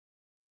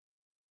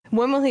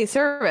 When will he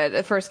serve it?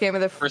 The first game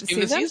of the First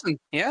game of the season.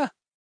 Yeah.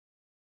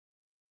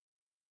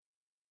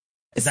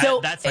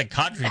 That's like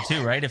Kadri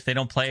too, right? If they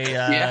don't play,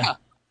 Yeah.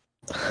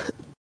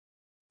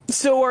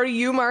 So are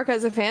you, Mark,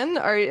 as a fan?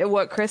 Are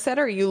what Chris said?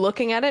 Are you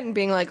looking at it and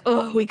being like,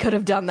 oh, we could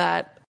have done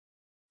that?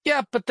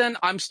 Yeah, but then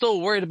I'm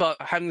still worried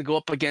about having to go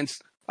up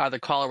against either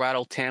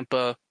Colorado,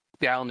 Tampa,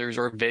 the Islanders,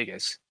 or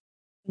Vegas.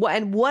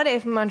 And what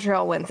if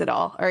Montreal wins it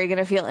all? Are you going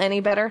to feel any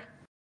better?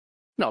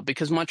 No,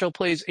 because Montreal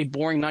plays a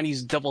boring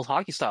 90s double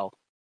hockey style.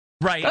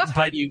 right? That's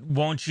But how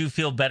won't you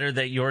feel better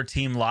that your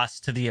team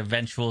lost to the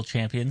eventual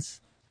champions?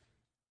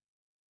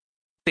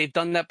 They've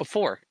done that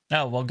before.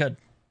 Oh, well, good.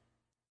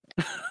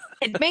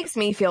 It makes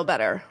me feel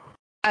better.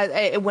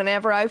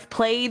 Whenever I've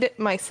played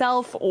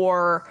myself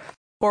or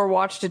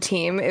watched a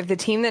team, if the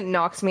team that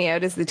knocks me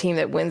out is the team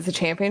that wins the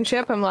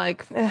championship, I'm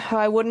like,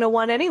 I wouldn't have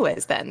won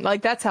anyways then.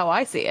 Like, that's how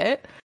I see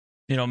it.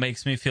 You know,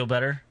 makes me feel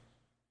better.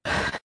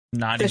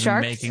 Not The even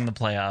Sharks? making the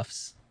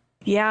playoffs.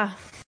 Yeah.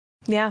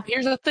 Yeah.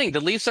 Here's the thing. The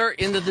Leafs are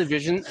in the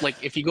division. Like,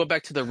 if you go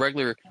back to the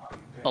regular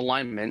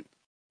alignment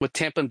with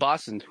Tampa and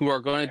Boston, who are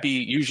going to be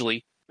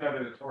usually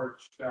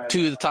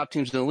two of the top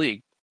teams in the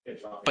league.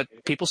 But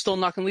people still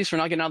knocking the Leafs for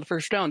not getting out of the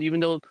first round, even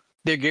though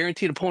their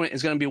guaranteed opponent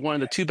is going to be one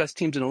of the 2 best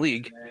teams in the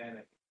league.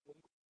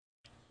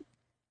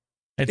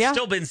 It's Yeah.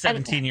 still been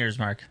 17 years,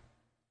 Mark.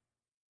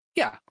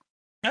 Yeah,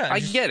 Yeah, I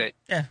just- get it.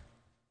 Yeah.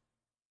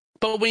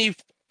 But when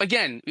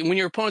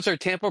your opponents are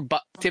Tampa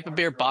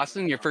Bay, or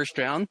Boston, your first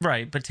round,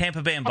 Right, but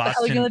Tampa Bay and What the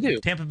hell are you Boston, gonna do?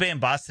 Tampa Bay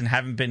and Boston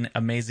haven't been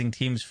amazing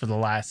teams for the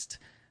last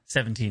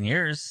 17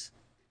 years.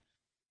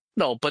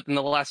 no. But in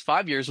the last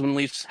 5 years, when the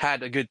Leafs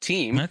had a good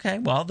team, Okay,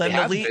 well then They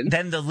have been.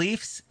 then the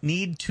Leafs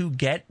need to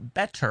get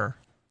better.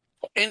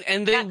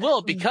 and they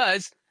will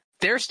because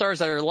their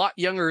stars are a lot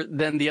younger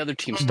than the other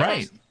team's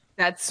stars. Right.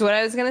 That's what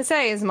I was going to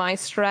say is my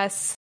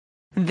stress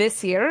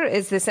this year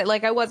is this,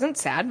 like, I wasn't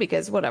sad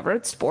because whatever,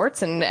 it's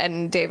sports,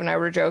 and Dave and I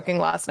were joking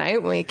last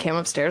night when we came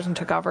upstairs and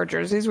took off our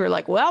jerseys. We were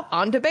like, well,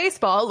 on to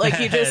baseball. Like,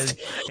 you just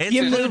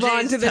you move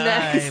on to the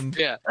next.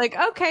 Yeah. Like,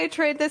 okay,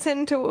 trade this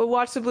in to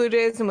watch the Blue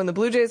Jays, and when the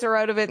Blue Jays are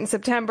out of it in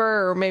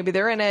September, or maybe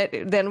they're in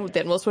it, then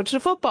we'll switch to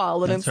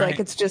football. And That's it's right. like,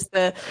 it's just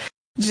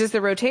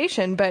the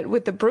rotation. But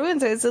with the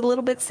Bruins, it's a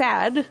little bit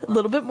sad, a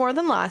little bit more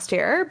than last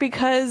year,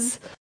 because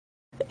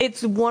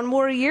it's one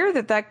more year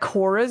that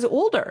core is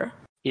older.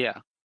 Yeah.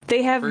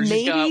 They have Bergey's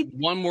maybe got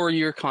one more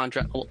year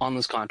contract on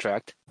this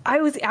contract. I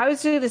was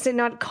going to say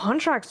not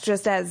contracts,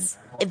 just as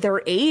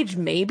their age,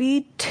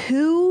 maybe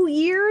 2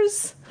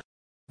 years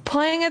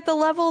playing at the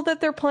level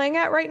that they're playing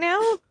at right now.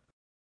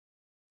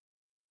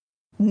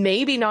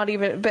 Maybe not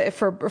even, but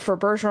for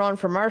Bergeron,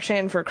 for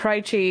Marchand, for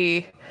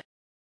Krejci,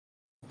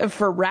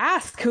 for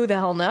Rask, who the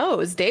hell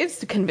knows?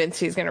 Dave's convinced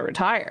he's going to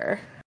retire.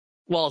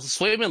 Well,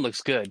 Swayman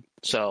looks good,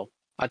 so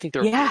I think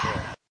they're Yeah.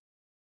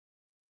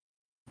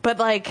 But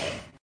like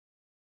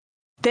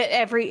that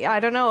I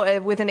don't know,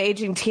 with an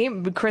aging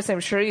team, Chris, I'm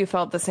sure you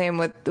felt the same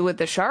with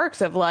the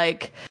Sharks, of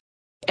like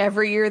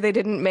every year they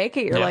didn't make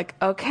it. You're like,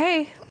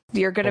 okay,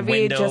 you're going to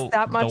be just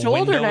that much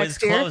older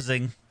next year.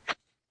 Closing.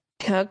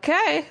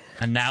 Okay.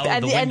 And now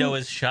the window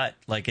is shut.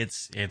 Like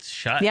it's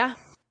shut. Yeah.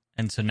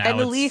 And so now and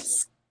the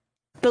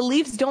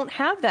Leafs don't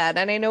have that.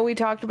 And I know we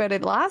talked about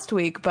it last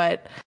week,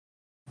 but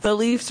the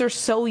Leafs are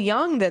so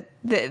young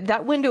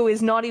that window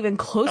is not even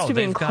close to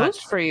being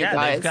closed for you guys.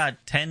 Yeah, they've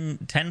got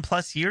 10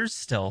 plus years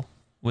still.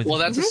 Well,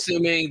 that's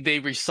assuming they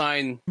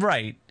resign.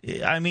 Right.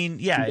 I mean,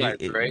 yeah,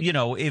 right? You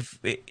know, if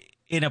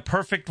in a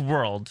perfect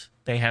world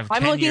they have 10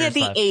 I'm looking years at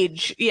the left.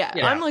 age. Yeah,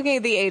 I'm looking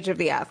at the age of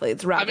the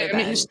athletes rather I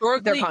mean,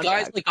 historically, their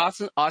guys contract.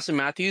 like Austin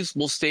Matthews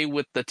will stay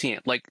with the team.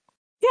 Like,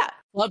 Yeah.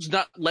 clubs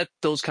not let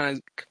those kind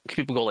of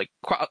people go. Like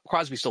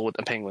Crosby still with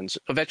the Penguins.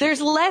 Eventually,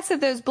 There's less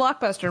of those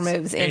blockbuster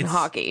moves in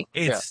hockey.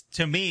 It's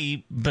to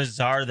me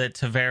bizarre that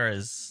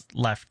Tavares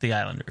left the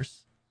Islanders.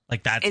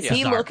 Like that's Is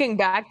he bizarre. looking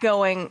back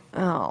going,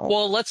 oh.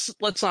 well, let's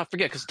not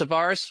forget, because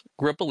Tavares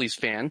grew up a Leafs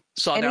fan,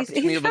 saw And the he's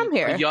opportunity of from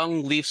here. a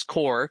young Leafs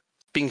core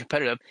being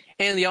competitive,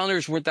 and the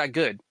Islanders weren't that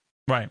good,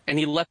 Right. and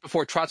he left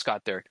before Trotz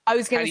got there. I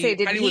was going to say,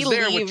 did had he was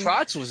there when leave?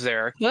 Trotz was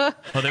there? Well,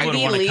 they Did would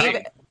he have won a leave?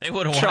 cup. They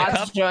would have won a Trotz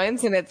cup.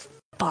 joins and it's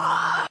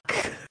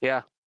fuck.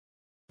 Yeah.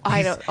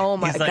 I don't. Oh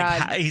my He's like,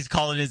 god. he's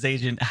calling his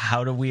agent.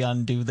 How do we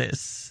undo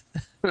this?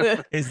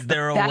 Is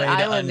there a That way to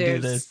undo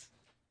Islanders- this?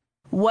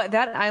 What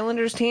that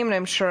Islanders team, and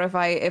I'm sure if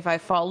I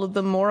followed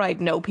them more, I'd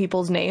know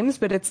people's names.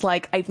 But it's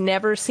like I've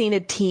never seen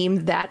a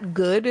team that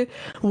good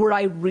where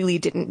I really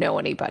didn't know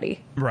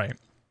anybody. Right.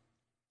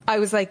 I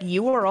was like,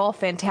 you are all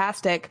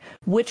fantastic.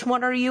 Which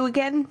one are you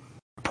again?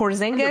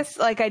 Porzingis?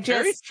 Like I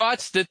Barry just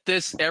Trotz did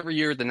this every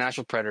year with the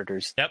National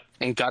Predators. Yep.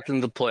 And got them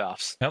to the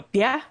playoffs.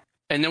 yeah.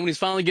 And then when he's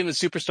finally given a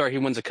superstar, he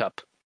wins a cup.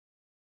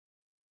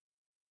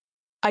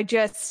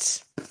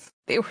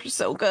 They were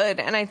so good.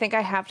 And I think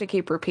I have to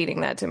keep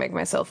repeating that to make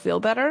myself feel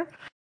better.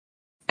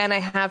 And I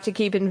have to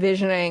keep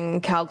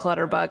envisioning Cal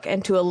Clutterbuck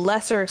and to a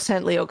lesser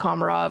extent Leo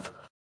Komarov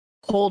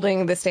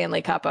holding the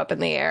Stanley Cup up in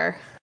the air.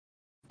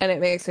 And it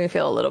makes me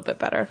feel a little bit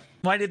better.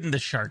 Why didn't the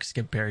Sharks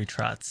get Barry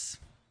Trotz?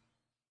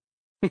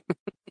 Think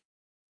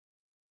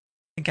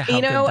of how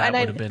You know, good that and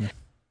would have been.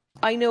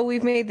 I know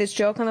we've made this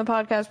joke on the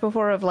podcast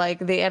before of like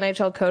the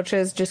NHL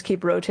coaches just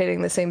keep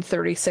rotating the same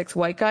 36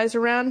 white guys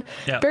around.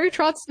 Yeah. Barry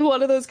Trotz is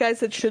one of those guys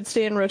that should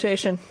stay in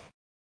rotation.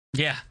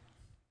 Yeah.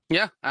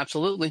 Yeah,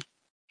 absolutely.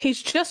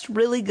 He's just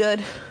really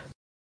good.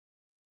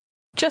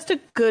 Just a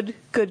good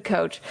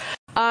coach.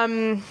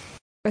 I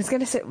was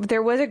gonna say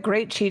there was a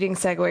great cheating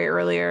segue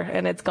earlier,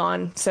 and it's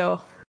gone.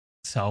 So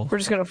So we're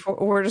just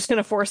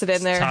gonna force it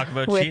in there. Talk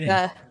about with cheating.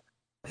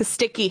 The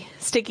sticky,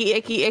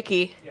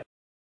 icky,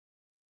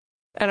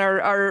 and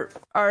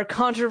our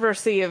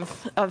controversy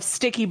of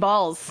sticky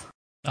balls.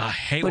 I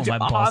hate Which when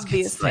my balls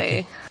get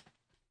sticky.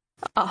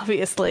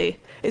 obviously,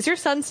 is your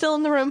son still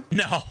in the room?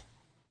 No.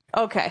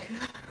 Okay.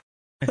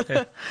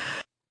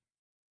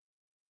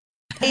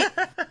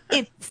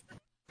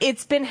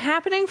 It's been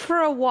happening for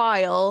a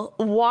while.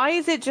 Why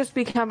is it just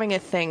becoming a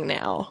thing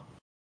now?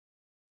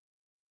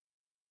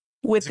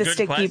 With It's a the good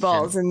sticky question.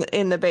 balls in the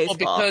Well,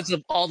 baseball. because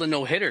of all the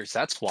no-hitters,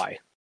 that's why.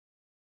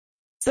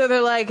 So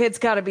they're like, it's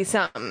got to be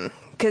something.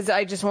 Because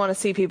I just want to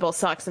see people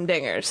sock some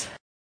dingers.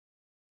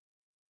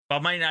 Well,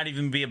 it might not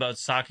even be about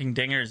socking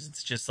dingers.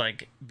 It's just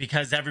like,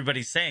 because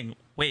everybody's saying,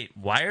 wait,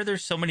 why are there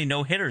so many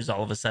no-hitters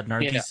all of a sudden?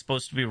 Aren't these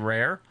supposed to be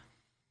rare?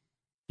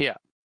 Yeah.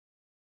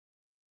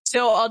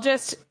 So I'll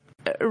just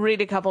read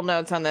a couple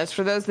notes on this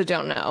for those that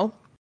don't know.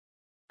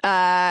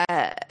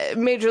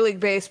 Major League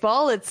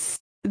Baseball, it says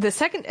the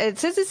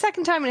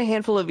second time in a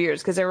handful of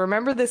years, because I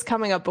remember this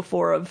coming up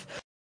before of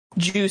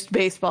juiced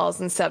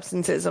baseballs and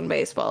substances on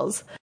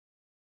baseballs.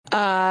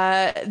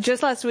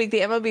 Just last week, the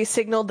MLB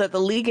signaled that the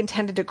league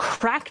intended to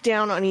crack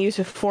down on use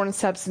of foreign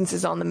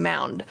substances on the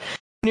mound.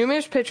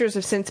 Numerous pitchers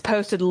have since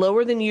posted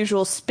lower than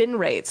usual spin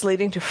rates,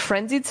 leading to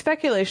frenzied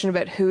speculation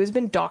about who has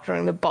been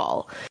doctoring the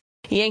ball.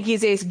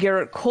 Yankees ace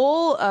Garrett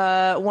Cole,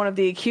 one of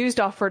the accused,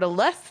 offered a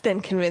less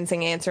than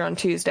convincing answer on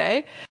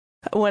Tuesday,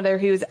 whether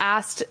he was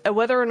asked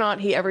whether or not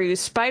he ever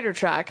used Spider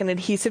Track, an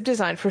adhesive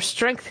designed for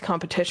strength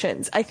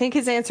competitions. I think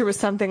his answer was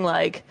something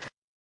like,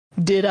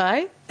 "Did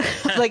I?"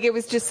 Like it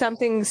was just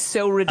something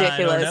so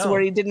ridiculous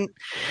where he didn't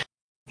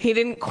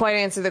quite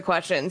answer the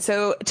question.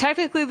 So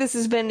technically this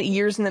has been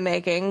years in the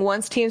making.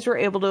 Once teams were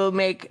able to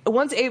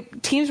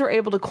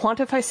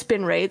quantify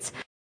spin rates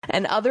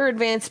and other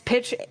advanced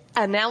pitch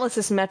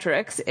analysis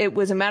metrics, it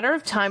was a matter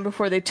of time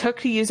before they took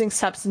to using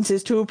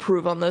substances to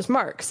improve on those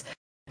marks.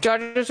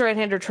 Dodgers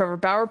right-hander Trevor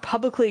Bauer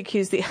publicly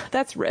accused the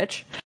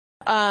Astros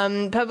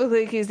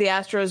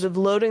of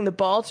loading the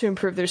ball to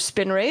improve their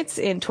spin rates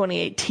in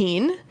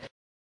 2018.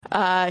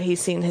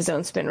 He's seen his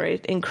own spin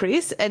rate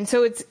increase, and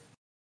so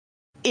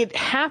it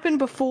happened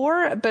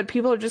before, but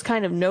people are just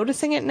kind of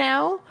noticing it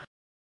now.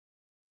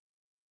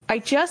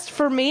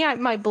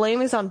 My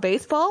blame is on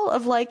baseball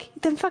of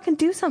then fucking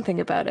do something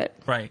about it.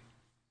 Right.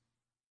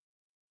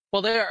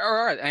 Well, there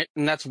are,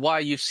 and that's why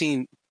you've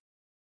seen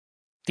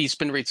these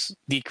spin rates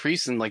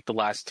decrease in the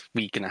last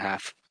week and a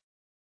half.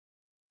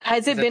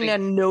 Has it been a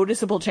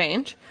noticeable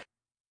change?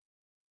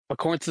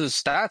 According to the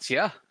stats,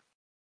 yeah.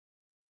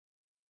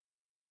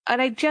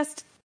 And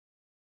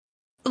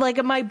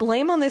my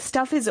blame on this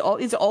stuff is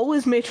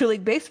always Major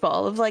League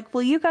Baseball of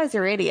well, you guys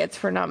are idiots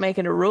for not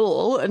making a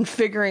rule and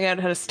figuring out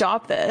how to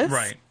stop this.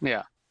 Right.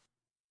 Yeah.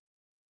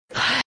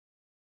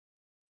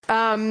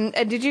 And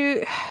did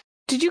you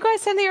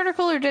guys send the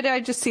article, or did I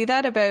just see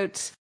that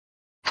about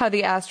how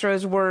the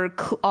Astros were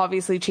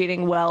obviously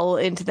cheating well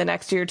into the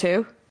next year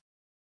too?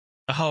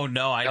 Oh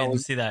no, I didn't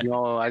see that.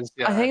 No, I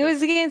think it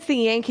was against the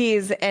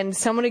Yankees, and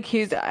someone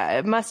accused.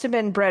 It must have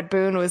been Brett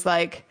Boone was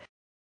like,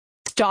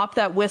 "Stop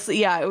that whistle!"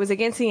 Yeah, it was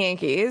against the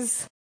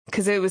Yankees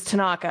because it was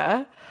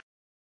Tanaka,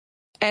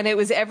 and it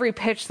was every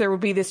pitch there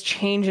would be this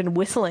change in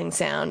whistling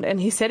sound,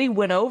 and he said he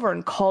went over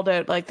and called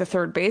out the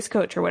third base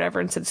coach or whatever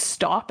and said,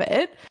 "Stop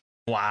it!"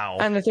 Wow.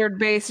 And the third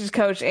base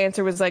coach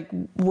answer was like,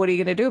 "What are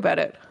you going to do about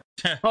it?"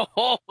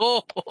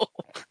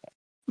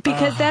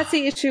 Because that's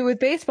the issue with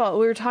baseball.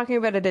 We were talking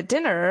about it at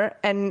dinner,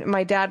 and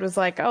my dad was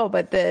like, "Oh,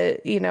 but they're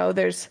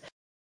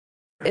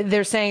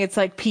saying it's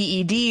like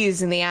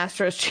PEDs and the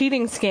Astros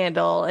cheating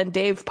scandal." And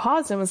Dave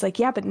paused and was like,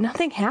 "Yeah, but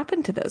nothing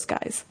happened to those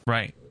guys."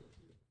 Right.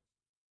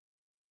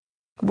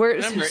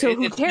 Remember,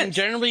 who cares?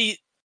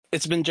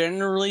 It's been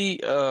generally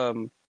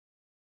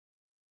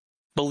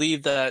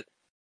believed that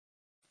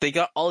they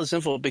got all this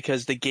info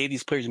because they gave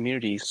these players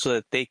immunity so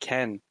that they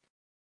can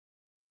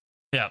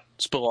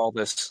spill all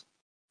this.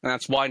 And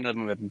that's why none of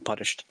them have been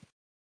punished.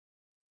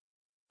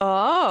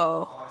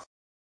 Oh.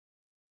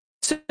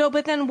 So,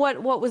 but then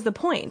what was the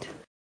point?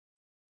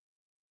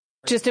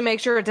 Just to make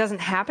sure it doesn't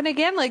happen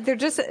again? They're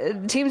just,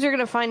 teams are going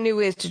to find new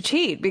ways to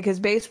cheat because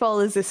baseball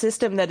is a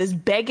system that is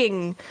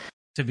begging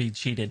to be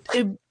cheated.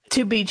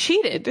 To be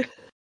cheated.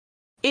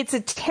 It's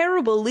a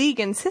terrible league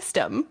and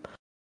system.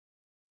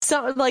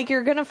 So,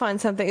 you're going to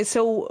find something.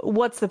 So,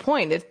 what's the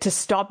point? It's to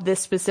stop this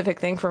specific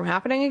thing from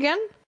happening again?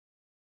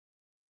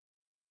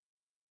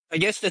 I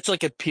guess it's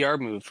like a PR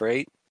move,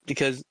 right?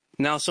 Because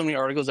now so many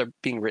articles are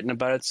being written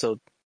about it, so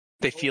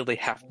they feel they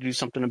have to do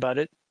something about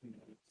it.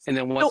 And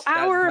then once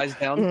that dies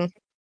down...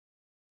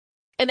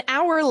 In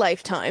our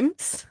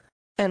lifetimes,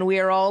 and we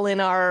are all in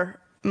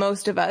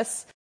most of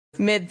us,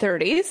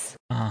 mid-30s,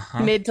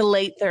 mid to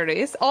late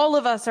 30s. All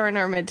of us are in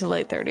our mid to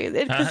late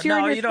 30s. Because you're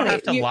in your you don't 20s.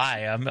 have to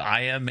lie.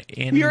 I am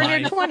in you're my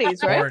in your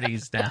 20s, right?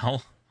 40s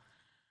now.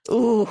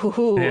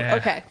 Ooh, yeah.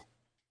 Okay.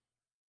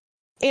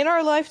 In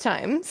our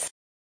lifetimes,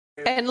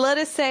 and let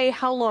us say,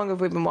 how long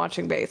have we been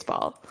watching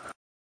baseball?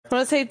 I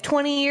want to say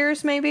 20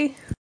 years, maybe?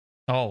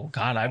 Oh,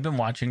 God, I've been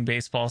watching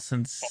baseball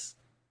since,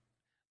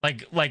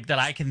 like that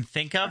I can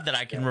think of, that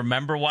I can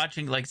remember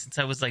watching, since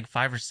I was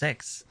 5 or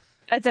 6.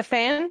 As a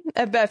fan?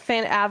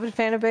 Avid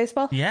fan of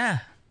baseball? Yeah.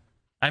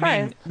 I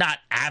mean, not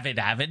avid,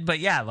 but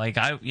yeah,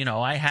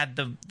 I had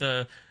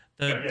the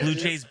Blue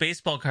Jays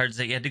baseball cards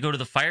that you had to go to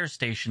the fire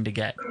station to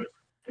get.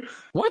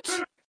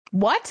 What?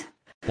 What?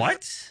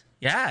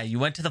 Yeah, you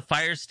went to the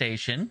fire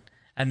station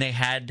and they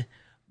had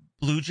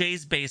Blue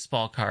Jays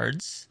baseball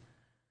cards,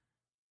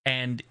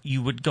 and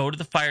you would go to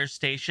the fire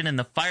station and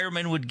the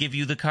firemen would give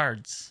you the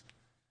cards.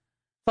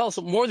 Tell us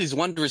more of these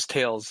wondrous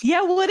tales.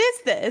 Yeah, what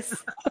is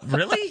this?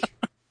 Really?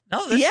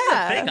 No, this is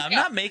a thing. I'm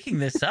not making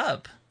this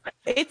up.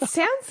 It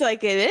sounds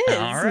like it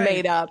is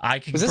made up.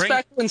 Was this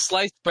back when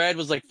sliced bread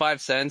was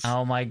 5 cents?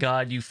 Oh my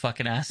God, you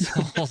fucking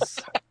assholes.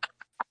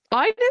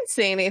 I didn't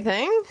say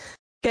anything.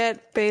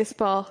 Get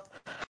baseball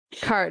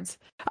cards.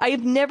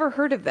 I've never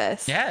heard of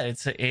this. Yeah,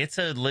 it's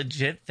a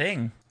legit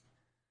thing.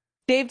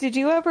 Dave, did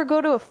you ever go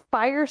to a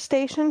fire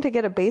station to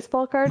get a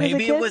baseball card? Maybe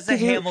as a kid? It was a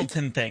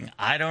Hamilton thing.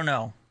 I don't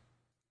know.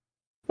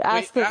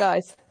 Ask the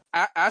guys.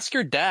 Ask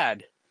your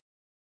dad.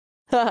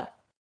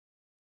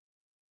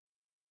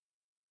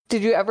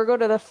 Did you ever go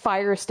to the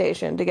fire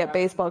station to get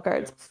baseball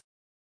cards?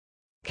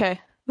 Okay.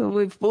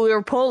 We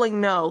were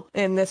polling no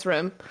in this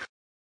room.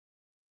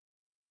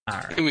 All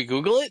right. Can we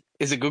Google it?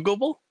 Is it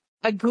Googleable?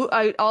 All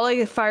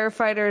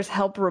firefighters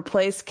help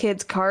replace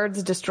kids'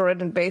 cards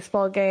destroyed in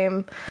baseball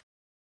game.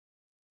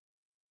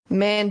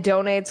 Man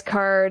donates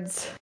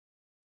cards.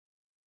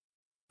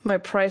 My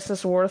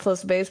priceless,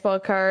 worthless baseball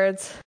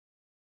cards.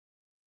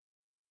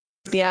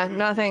 Yeah,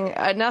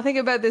 nothing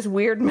about this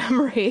weird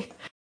memory.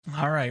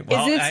 All right.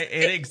 Well,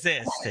 it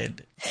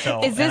existed.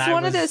 So, is this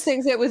one of those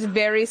things that was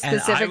very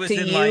specific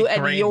to you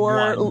and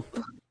your...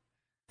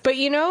 But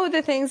you know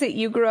the things that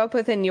you grew up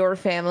with in your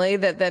family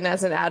that then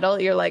as an adult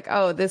you're like,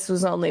 oh, this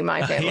was only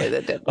my family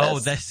that did this. Oh,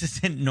 this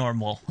isn't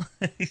normal.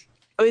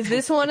 Is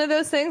this one of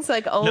those things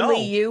like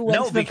only you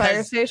went to the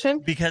fire station?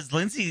 Because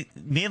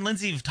me and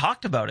Lindsay have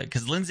talked about it.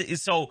 Because Lindsay,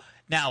 so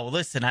now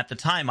listen, at the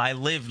time I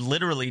lived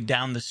literally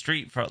down the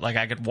street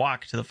I could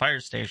walk to the fire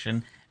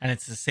station, and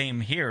it's the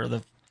same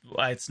here.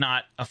 It's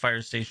not a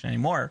fire station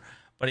anymore,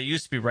 but it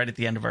used to be right at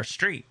the end of our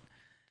street.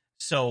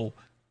 So,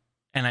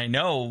 and I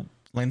know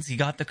Lindsay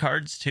got the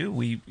cards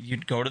too.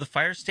 You'd go to the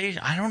fire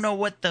station. I don't know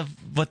what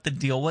the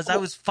deal was. I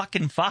was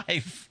fucking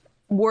 5.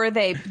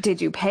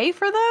 Did you pay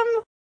for them?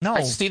 No.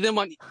 I see them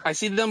on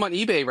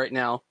eBay right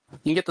now. You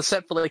can get the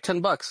set for like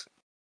 $10.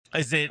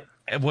 Is it?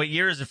 What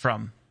year is it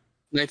from?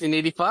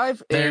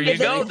 1985. There you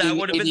go. That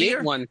would have been the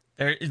year. One.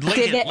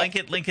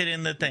 Link it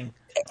in the thing.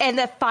 And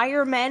the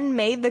firemen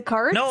made the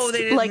cards? No,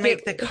 they didn't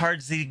make the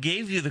cards. They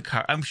gave you the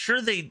card. I'm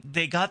sure they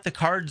got the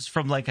cards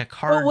from like a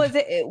card. Well,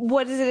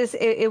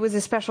 it was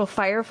a special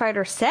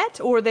firefighter set,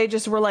 or they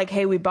just were like,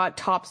 hey, we bought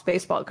Topps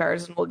baseball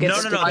cards and we'll get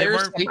No, they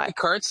weren't the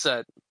card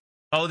set.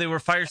 Oh, they were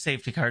fire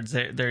safety cards.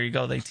 There you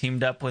go. They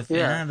teamed up with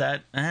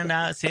that.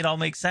 And see, it all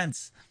makes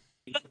sense.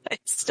 It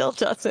still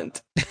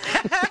doesn't.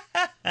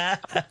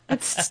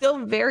 It's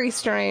still very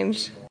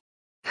strange.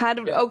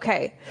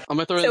 Okay. I'm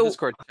gonna throw it in the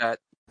Discord chat.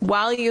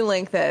 While you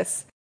link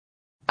this,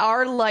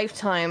 our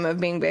lifetime of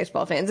being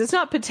baseball fans, it's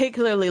not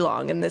particularly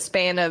long in the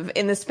span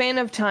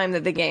of time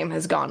that the game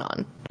has gone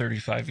on.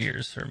 35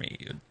 years for me.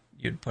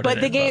 You'd put but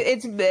it the in.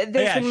 Game,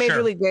 there's been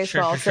Major League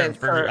Baseball for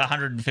for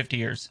 150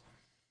 years.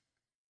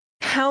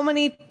 How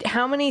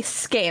many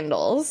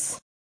scandals,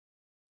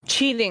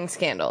 cheating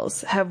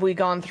scandals, have we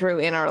gone through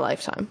in our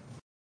lifetime?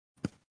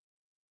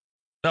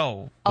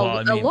 Oh, a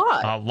lot.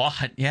 A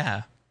lot,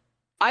 yeah.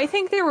 I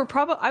think there were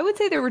I would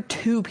say there were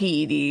 2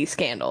 PED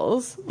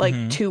scandals,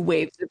 like 2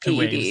 waves of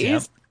PEDs.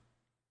 Yep.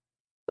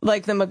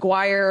 Like the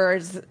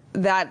McGuire's,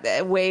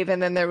 that wave,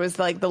 and then there was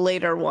like the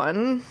later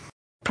one,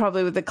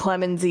 probably with the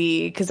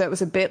Clemency, because that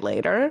was a bit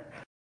later.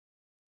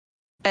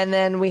 And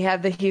then we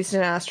had the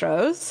Houston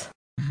Astros.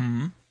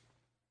 Mm-hmm.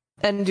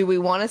 And do we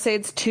want to say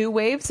it's 2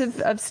 waves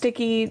of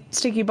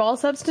sticky ball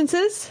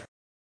substances?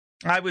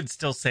 I would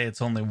still say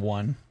it's only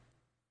one.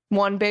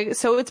 One big,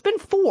 so it's been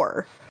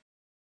 4.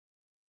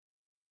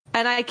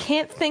 And I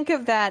can't think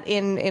of that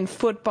in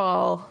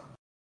football,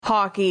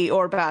 hockey,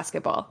 or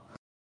basketball. I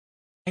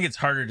think it's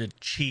harder to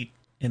cheat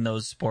in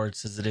those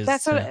sports as it is.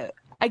 That's what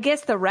I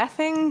guess the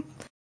reffing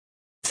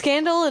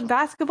scandal in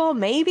basketball,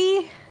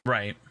 maybe.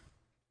 Right.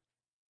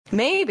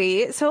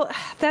 Maybe. So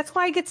that's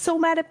why I get so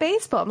mad at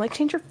baseball. I'm like,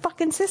 change your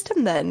fucking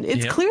system then.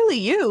 It's clearly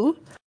you.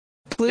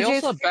 They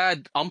also have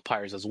bad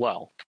umpires as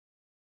well.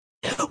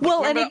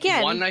 Well, and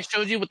again, one I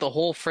showed you with the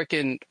whole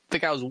freaking, the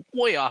guy was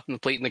way off in the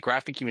plate, and the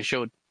graphic even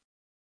showed.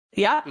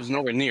 Yeah. It was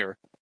nowhere near.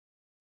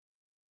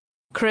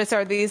 Chris,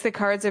 are these the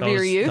cards of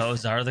your youth?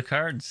 Those are the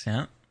cards,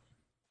 yeah.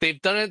 They've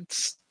done it.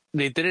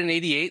 They did it in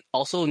 88,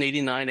 also in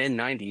 89 and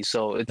 90,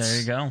 so it's... There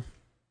you go.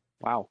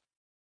 Wow.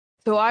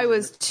 So I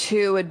was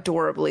too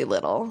adorably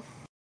little.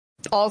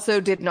 Also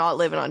did not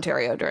live in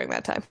Ontario during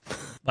that time.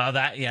 Well,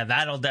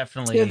 that'll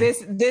definitely...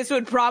 So this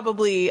would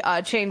probably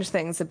change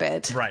things a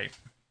bit. Right.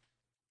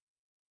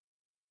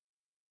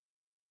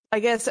 I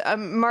guess,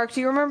 Mark,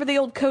 do you remember the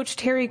old coach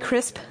Terry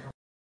Crisp?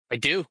 I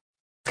do.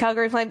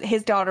 Calgary Flames.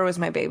 His daughter was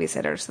my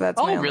babysitter, so that's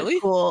my really?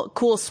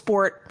 cool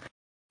sport.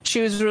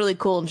 She was really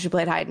cool, and she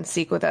played hide and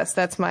seek with us.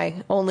 That's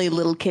my only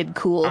little kid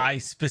cool. I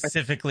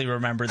specifically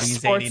remember these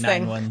Sports 89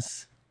 thing.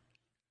 ones.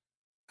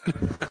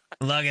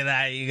 Look at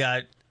that. You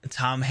got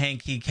Tom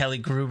Hankey, Kelly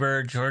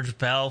Gruber, George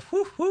Bell.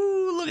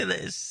 Woo-hoo, look at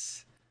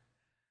this.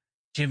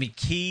 Jimmy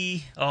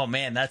Key. Oh,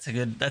 man, that's a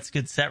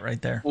good set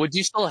right there. Would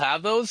you still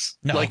have those?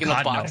 No, like in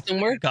God, a box no.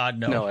 somewhere? God,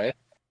 no. No way.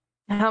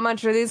 How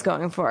much are these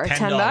going for?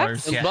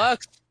 $10? Yeah. $10.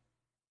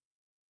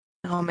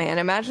 Oh, man,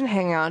 imagine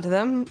hanging on to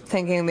them,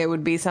 thinking they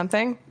would be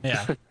something.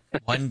 Yeah.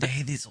 One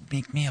day these will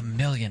make me a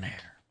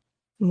millionaire.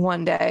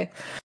 One day.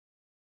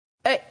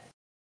 And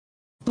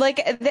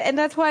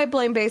that's why I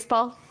blame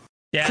baseball.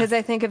 Yeah. Because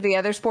I think of the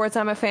other sports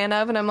I'm a fan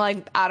of, and I'm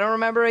like, I don't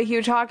remember a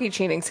huge hockey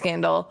cheating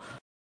scandal.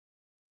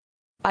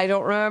 I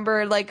don't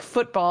remember, like,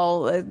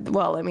 football.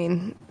 Well, I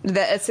mean,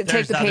 take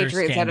the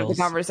Patriots out of the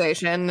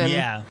conversation. And,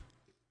 yeah.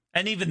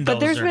 And even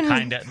those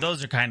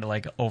are kind of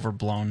like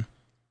overblown.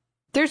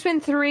 There's been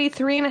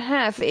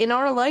 3.5 in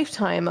our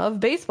lifetime of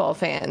baseball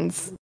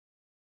fans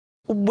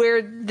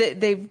where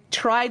they've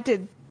tried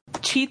to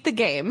cheat the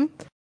game,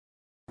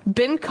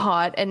 been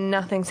caught, and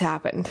nothing's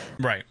happened.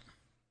 Right.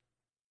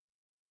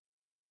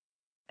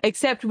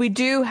 Except we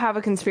do have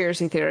a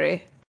conspiracy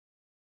theory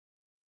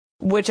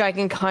which I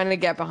can kind of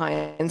get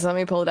behind. So let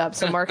me pull it up.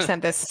 So Mark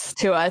sent this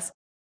to us.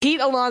 Pete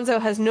Alonso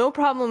has no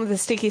problem with the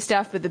sticky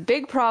stuff, but the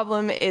big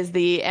problem is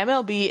the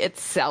MLB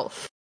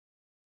itself.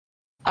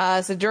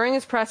 So during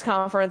his press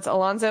conference,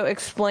 Alonso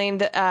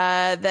explained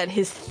that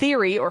his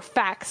theory, or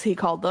facts he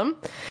called them,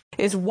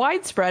 is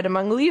widespread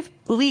among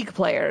league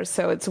players.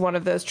 So it's one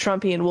of those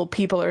Trumpian what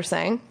people are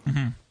saying.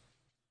 Mm-hmm.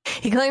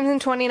 He claims in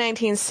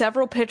 2019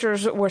 several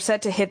pitchers were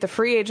set to hit the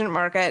free agent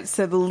market,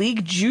 so the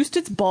league juiced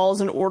its balls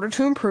in order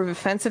to improve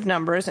offensive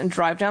numbers and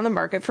drive down the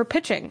market for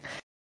pitching.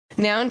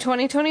 Now in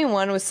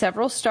 2021, with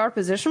several star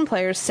position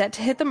players set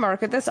to hit the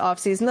market this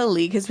offseason, the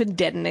league has been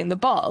deadening the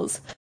balls.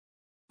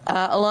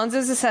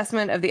 Alonso's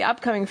assessment of the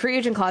upcoming free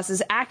agent class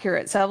is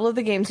accurate. Several of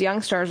the game's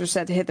young stars are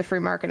set to hit the free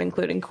market,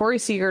 including Corey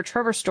Seager,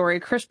 Trevor Story,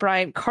 Chris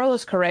Bryant,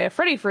 Carlos Correa,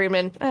 Freddie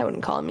Freeman, I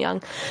wouldn't call him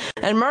young,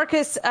 and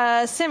Marcus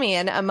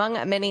Semien, among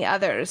many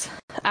others.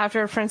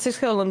 After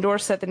Francisco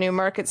Lindor set the new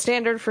market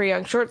standard for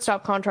young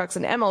shortstop contracts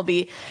in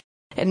MLB,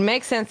 it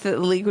makes sense that the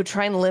league would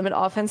try and limit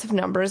offensive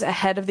numbers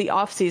ahead of the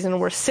offseason,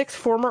 where 6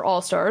 former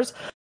All-Stars,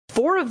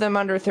 4 of them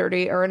under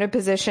 30, are in a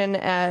position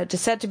to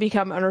set to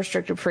become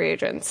unrestricted free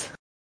agents.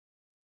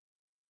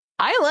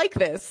 I like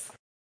this.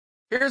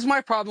 Here's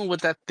my problem with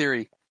that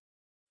theory.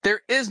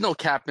 There is no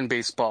cap in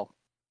baseball.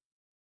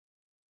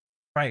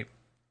 Right.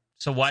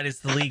 So why does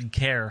the league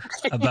care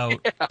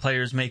about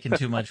players making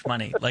too much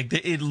money? Like,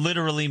 it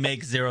literally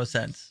makes 0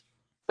 sense.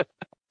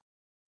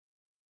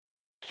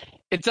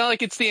 It's not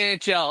like it's the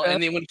NHL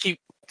and they want to keep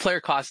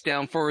player costs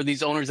down for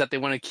these owners that they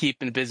want to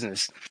keep in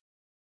business.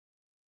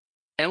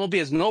 MLB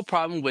has no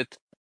problem with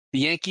the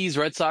Yankees,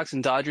 Red Sox,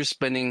 and Dodgers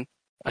spending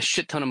a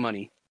shit ton of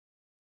money.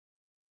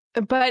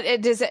 But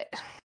do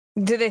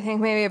they think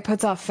maybe it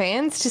puts off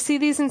fans to see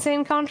these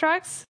insane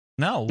contracts?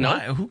 No. Why?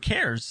 Who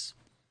cares?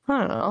 I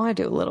don't know. I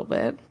do a little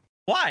bit.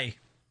 Why?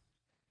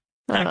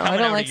 I don't Not know. coming I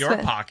don't out like of your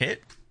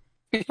pocket.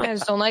 I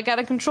just don't like out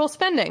of control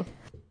spending.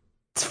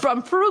 It's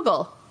from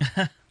Frugal.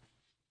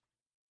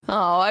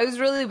 I was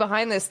really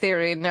behind this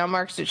theory, and now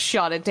Mark's just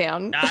shot it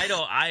down.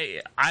 I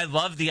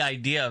love the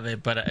idea of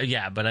it, but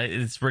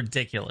it's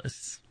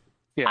ridiculous.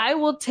 Yeah. I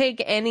will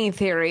take any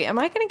theory. Am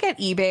I going to get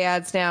eBay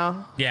ads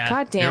now? Yeah.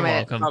 God damn you're it.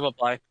 welcome.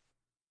 Probably.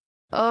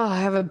 Oh, I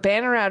have a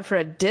banner ad for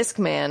a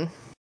Discman.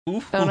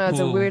 Ooh. Oh no, it's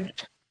a weird.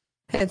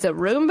 It's a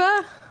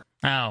Roomba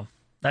Oh,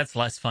 that's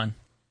less fun.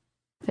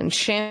 and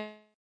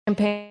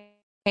champagne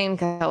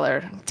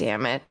color.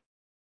 Damn it.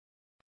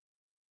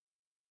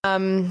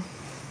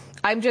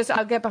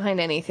 I'll get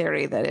behind any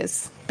theory that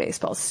is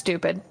baseball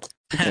stupid.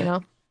 You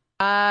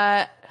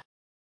know.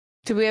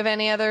 Do we have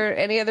any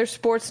other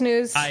sports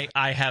news?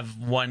 I have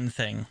one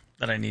thing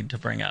that I need to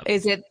bring up.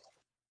 Is it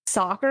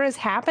soccer is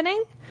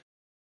happening?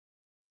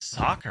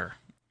 Soccer?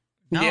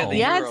 No. Yeah,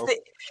 Yeah,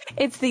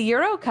 it's the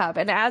Euro Cup,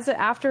 and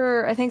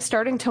after I think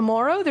starting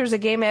tomorrow, there's a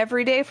game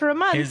every day for a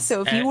month.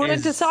 So if you were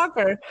into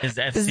soccer, is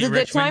FC this is a good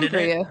Richmond time in for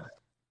it? you.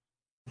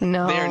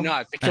 No, They're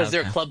not, because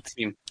they're a Okay. club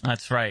team.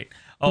 That's right.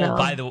 Oh,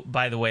 No.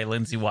 by the way,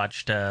 Lindsay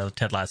watched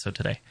Ted Lasso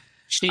today.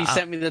 She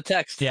sent me the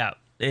text. Yeah.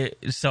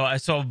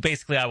 So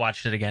basically, I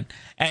watched it again.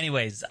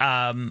 Anyways,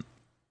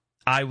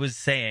 I was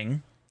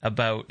saying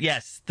about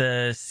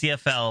the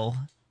CFL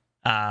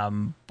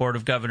Board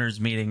of Governors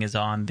meeting is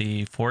on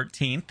the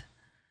 14th,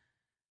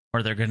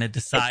 where they're going to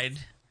decide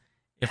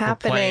if we're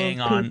playing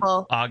on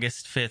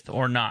August 5th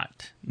or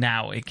not.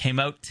 Now, it came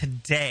out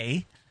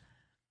today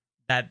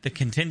that the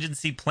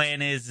contingency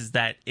plan is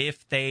that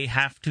if they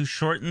have to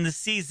shorten the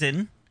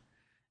season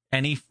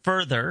any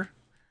further,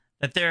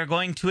 that they're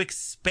going to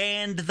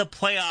expand the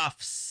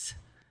playoffs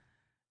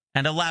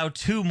and allow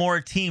 2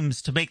 more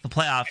teams to make the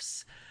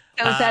playoffs.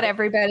 So is that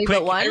everybody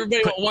but one?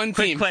 Everybody but one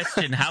Quick team.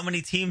 question. How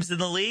many teams in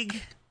the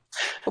league?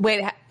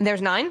 Wait,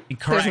 there's 9?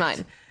 Correct. There's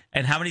 9.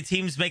 And how many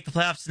teams make the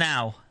playoffs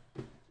now?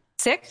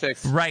 6?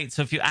 6. Right.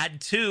 So if you add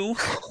 2,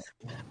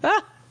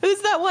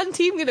 Who's that one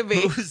team going to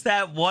be? who's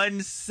that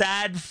one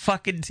sad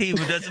fucking team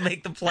who doesn't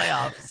make the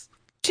playoffs?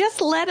 Just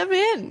let him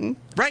in.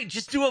 Right.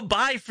 Just do a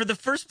bye for the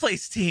first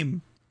place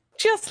team.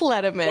 Just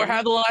let him in. Or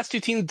have the last 2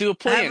 teams do a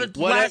play-in. Have the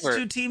Whatever. last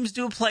 2 teams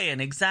do a play-in.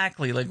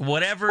 Exactly. Like,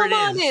 whatever Come it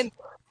on is. in.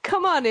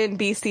 Come on in,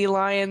 BC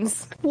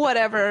Lions.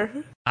 Whatever.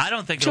 I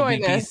don't think it'll be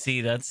Join us.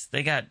 BC.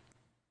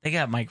 They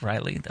got Mike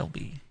Riley. They'll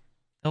be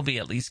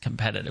at least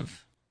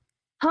competitive.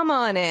 Come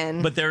on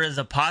in. But there is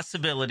a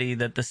possibility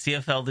that the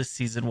CFL this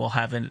season will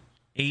have an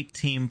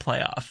 8-team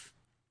playoff.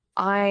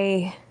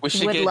 I We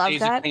should would get love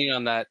Dave's that. opinion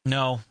on that.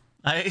 No.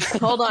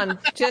 Hold on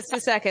just a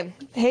second.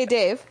 Hey,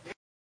 Dave.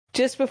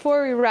 Just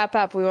before we wrap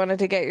up, we wanted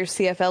to get your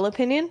CFL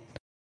opinion.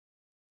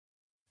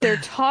 They're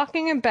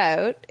talking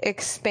about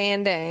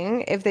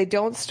expanding if they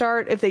don't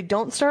start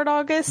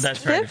August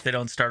That's 5th right. If they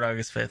don't start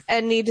August 5th.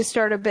 and need to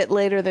start a bit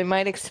later, they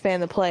might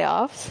expand the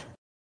playoffs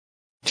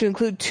to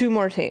include 2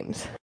 more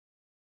teams.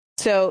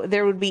 So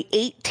there would be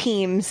 8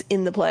 teams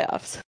in the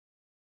playoffs.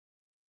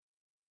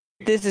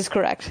 This is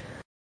correct.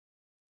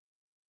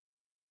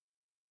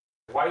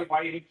 Why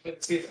you need to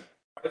season?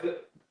 Why is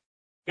it?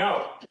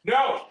 No.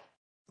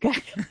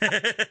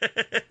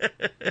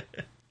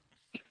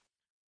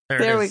 There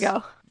There it we is.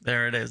 go.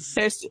 There it is.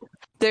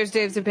 There's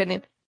Dave's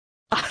opinion.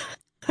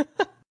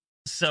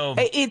 So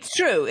It's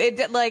true.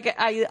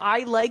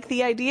 I like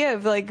the idea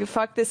of like,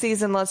 fuck the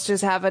season. Let's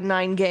just have a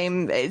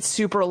 9-game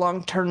super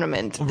long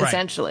tournament. Right.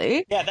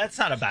 Essentially, yeah, that's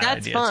not a bad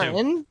that's idea fun.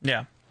 too.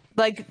 Yeah.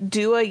 Like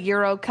do a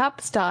Euro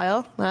Cup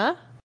style, huh?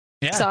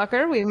 Yeah.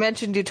 Soccer. We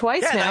mentioned you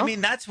twice Yeah, now. I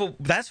mean that's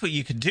what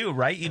you could do,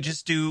 right? You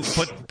just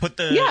put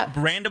the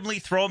randomly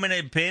throw them in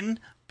a bin,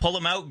 pull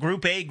them out.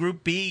 Group A,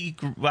 Group B.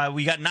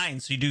 We got 9,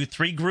 so you do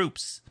 3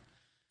 groups.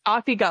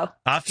 Off you go.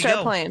 Off you Start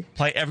go. playing.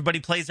 Everybody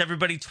plays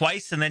everybody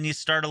twice, and then you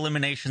start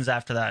eliminations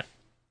after that.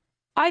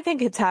 I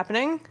think it's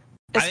happening. I think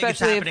it's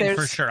Especially happening if for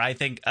there's sure. I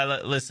think.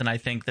 Listen, I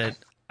think that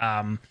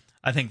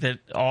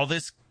all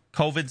this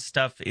COVID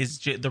stuff is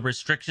the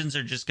restrictions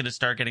are just going to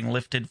start getting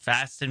lifted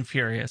fast and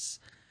furious.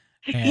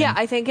 And Yeah,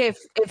 I think if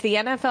the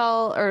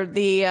NFL or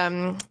the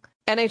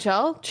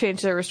NHL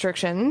change their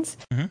restrictions,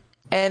 Mm-hmm.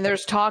 and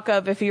there's talk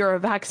of if you're a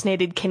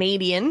vaccinated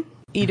Canadian,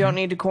 you don't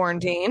need to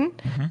quarantine.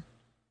 Mm-hmm.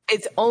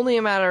 It's only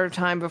a matter of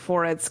time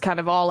before it's kind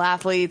of all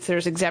athletes.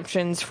 There's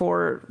exemptions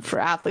for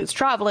athletes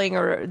traveling,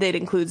 or they'd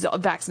include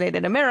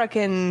vaccinated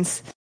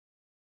Americans.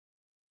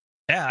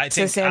 Yeah, I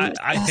So think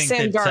I think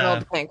Sam that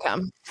Darnold can't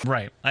come.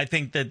 right. I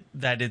think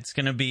that it's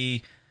going to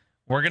be.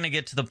 We're going to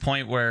get to the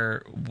point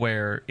where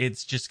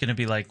it's just going to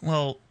be like,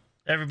 well,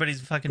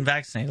 everybody's fucking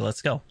vaccinated.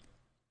 Let's go.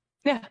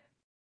 Yeah,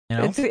 You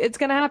know? it's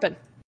going to happen.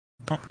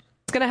 Oh.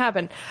 It's going to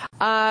happen.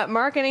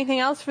 Mark, anything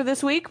else for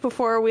this week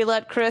before we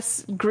let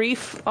Chris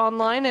grief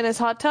online in his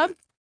hot tub?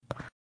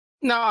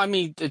 No, I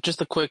mean,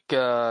 just a quick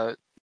shout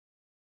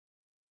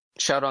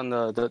on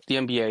the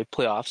NBA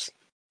playoffs.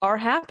 Are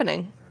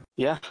happening.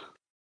 Yeah.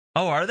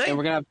 Oh, are they? And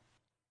we're going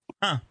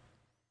to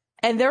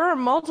And there are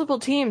multiple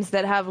teams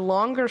that have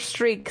longer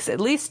streaks, at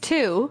least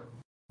 2,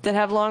 that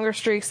have longer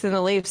streaks than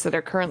the Leafs that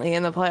are currently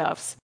in the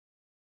playoffs.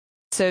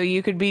 So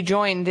you could be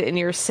joined in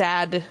your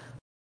sad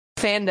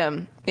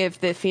fandom if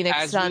the Phoenix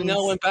As Suns... we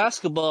know in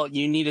basketball,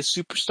 you need a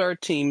superstar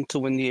team to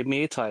win the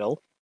NBA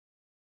title.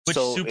 Which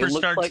So it looks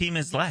superstar like team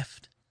is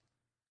left?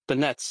 The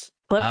Nets.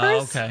 Clippers?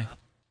 Oh, okay.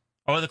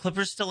 Oh, are the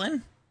Clippers still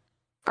in?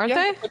 Aren't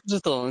Yeah, they? Clippers are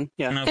still in.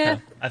 Yeah. Okay. Yeah.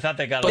 I thought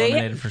they got They-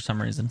 eliminated for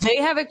some reason. They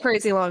have a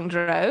crazy long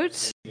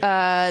drought.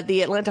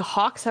 The Atlanta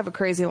Hawks have a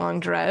crazy long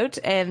drought.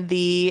 And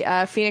the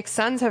Phoenix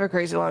Suns have a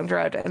crazy long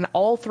drought. And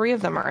all 3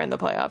 of them are in the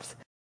playoffs.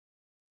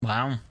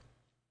 Wow.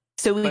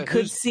 So we But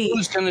could see...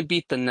 Who's going to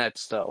beat the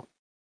Nets, though?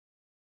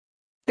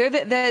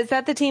 Is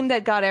that the team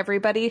that got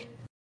everybody?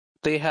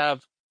 They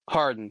have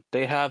Harden.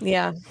 They have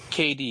Yeah.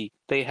 KD.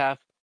 They have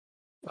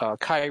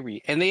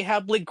Kyrie. And they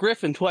have Blake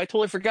Griffin, who I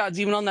totally forgot is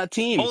even on that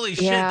team. Holy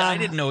shit! Yeah. I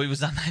didn't know he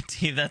was on that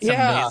team. That's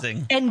Yeah.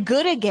 amazing. And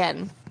good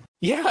again.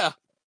 Yeah.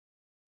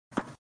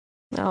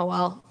 Oh,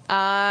 well.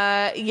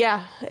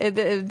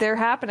 They're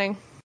happening.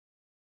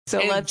 So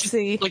And let's just,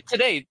 see. Like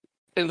today,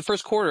 in the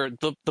first quarter,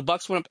 the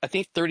Bucks went up, I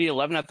think,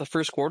 30-11 at the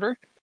first quarter.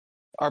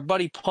 Our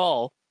buddy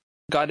Paul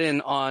got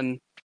in on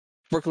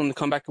Brooklyn to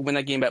come back and win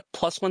that game at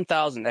plus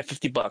 1,000 at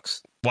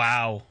 $50.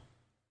 Wow.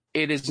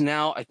 It is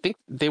now, I think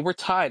they were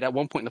tied at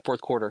one point in the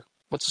fourth quarter.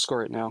 What's the score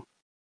right now?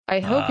 I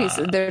hope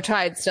they're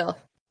tied still.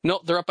 No,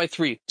 they're up by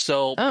 3.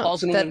 So Oh,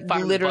 Paul's going to win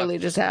that $500 literally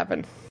just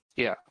happened.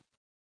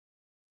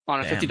 on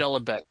a Damn.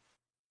 $50 bet.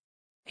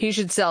 He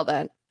should sell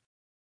that.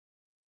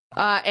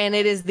 And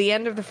it is the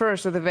end of the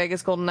first with the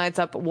Vegas Golden Knights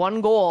up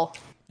 1 goal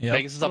Yep.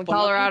 Vegas is from up the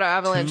Colorado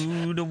Avalanche.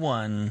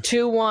 2-1.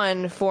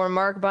 2-1 for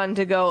Mark Bunn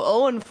to go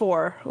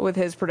 0-4 with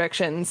his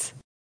predictions.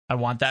 I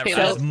want that. Hey,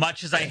 As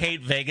much as I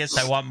hate Vegas,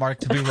 I want Mark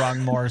to be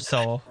wrong more.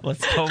 So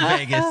let's go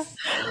Vegas.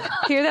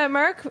 Hear that,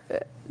 Mark?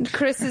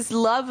 Chris's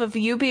love of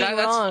you being That's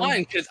wrong.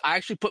 fine, because I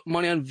actually put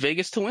money on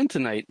Vegas to win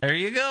tonight. There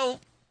you go.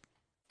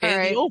 And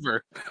right. the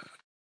over.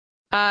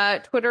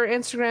 Twitter,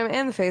 Instagram,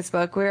 and the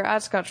Facebook. We're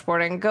at Scotch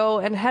Sporting. Go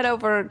and head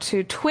over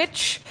to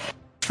Twitch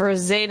for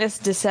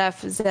Zanis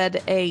Desef,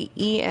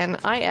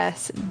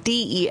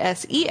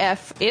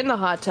 ZAENISDESEF, in the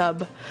hot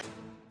tub,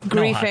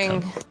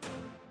 griefing. hot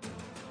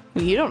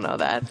You don't know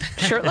that.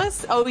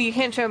 Shirtless? Oh, you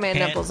can't show man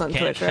nipples on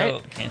Twitch,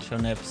 right? Can't show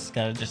nips.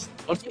 Gotta just.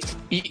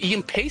 You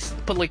can paste,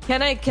 but like,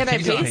 Can I Can you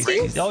paste paste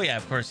these? Oh yeah,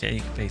 of course. Yeah,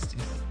 you can paste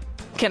these.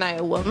 Can I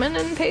a woman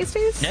in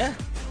pasties? Yeah.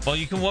 Well,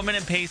 you can woman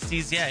and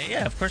pasties. Yeah,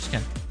 of course you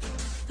can.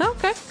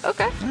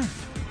 Okay.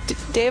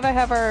 Dave, I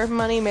have our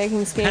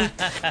money-making scheme.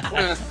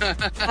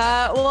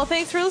 Well,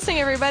 thanks for listening,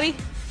 everybody.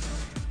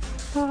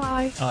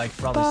 Bye. Oh, I could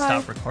probably Bye.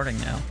 stop recording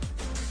now.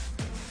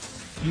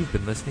 You've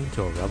been listening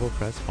to a Rebel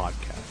Press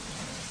podcast.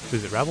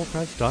 Visit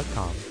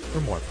rebelpress.com for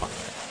more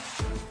podcasts.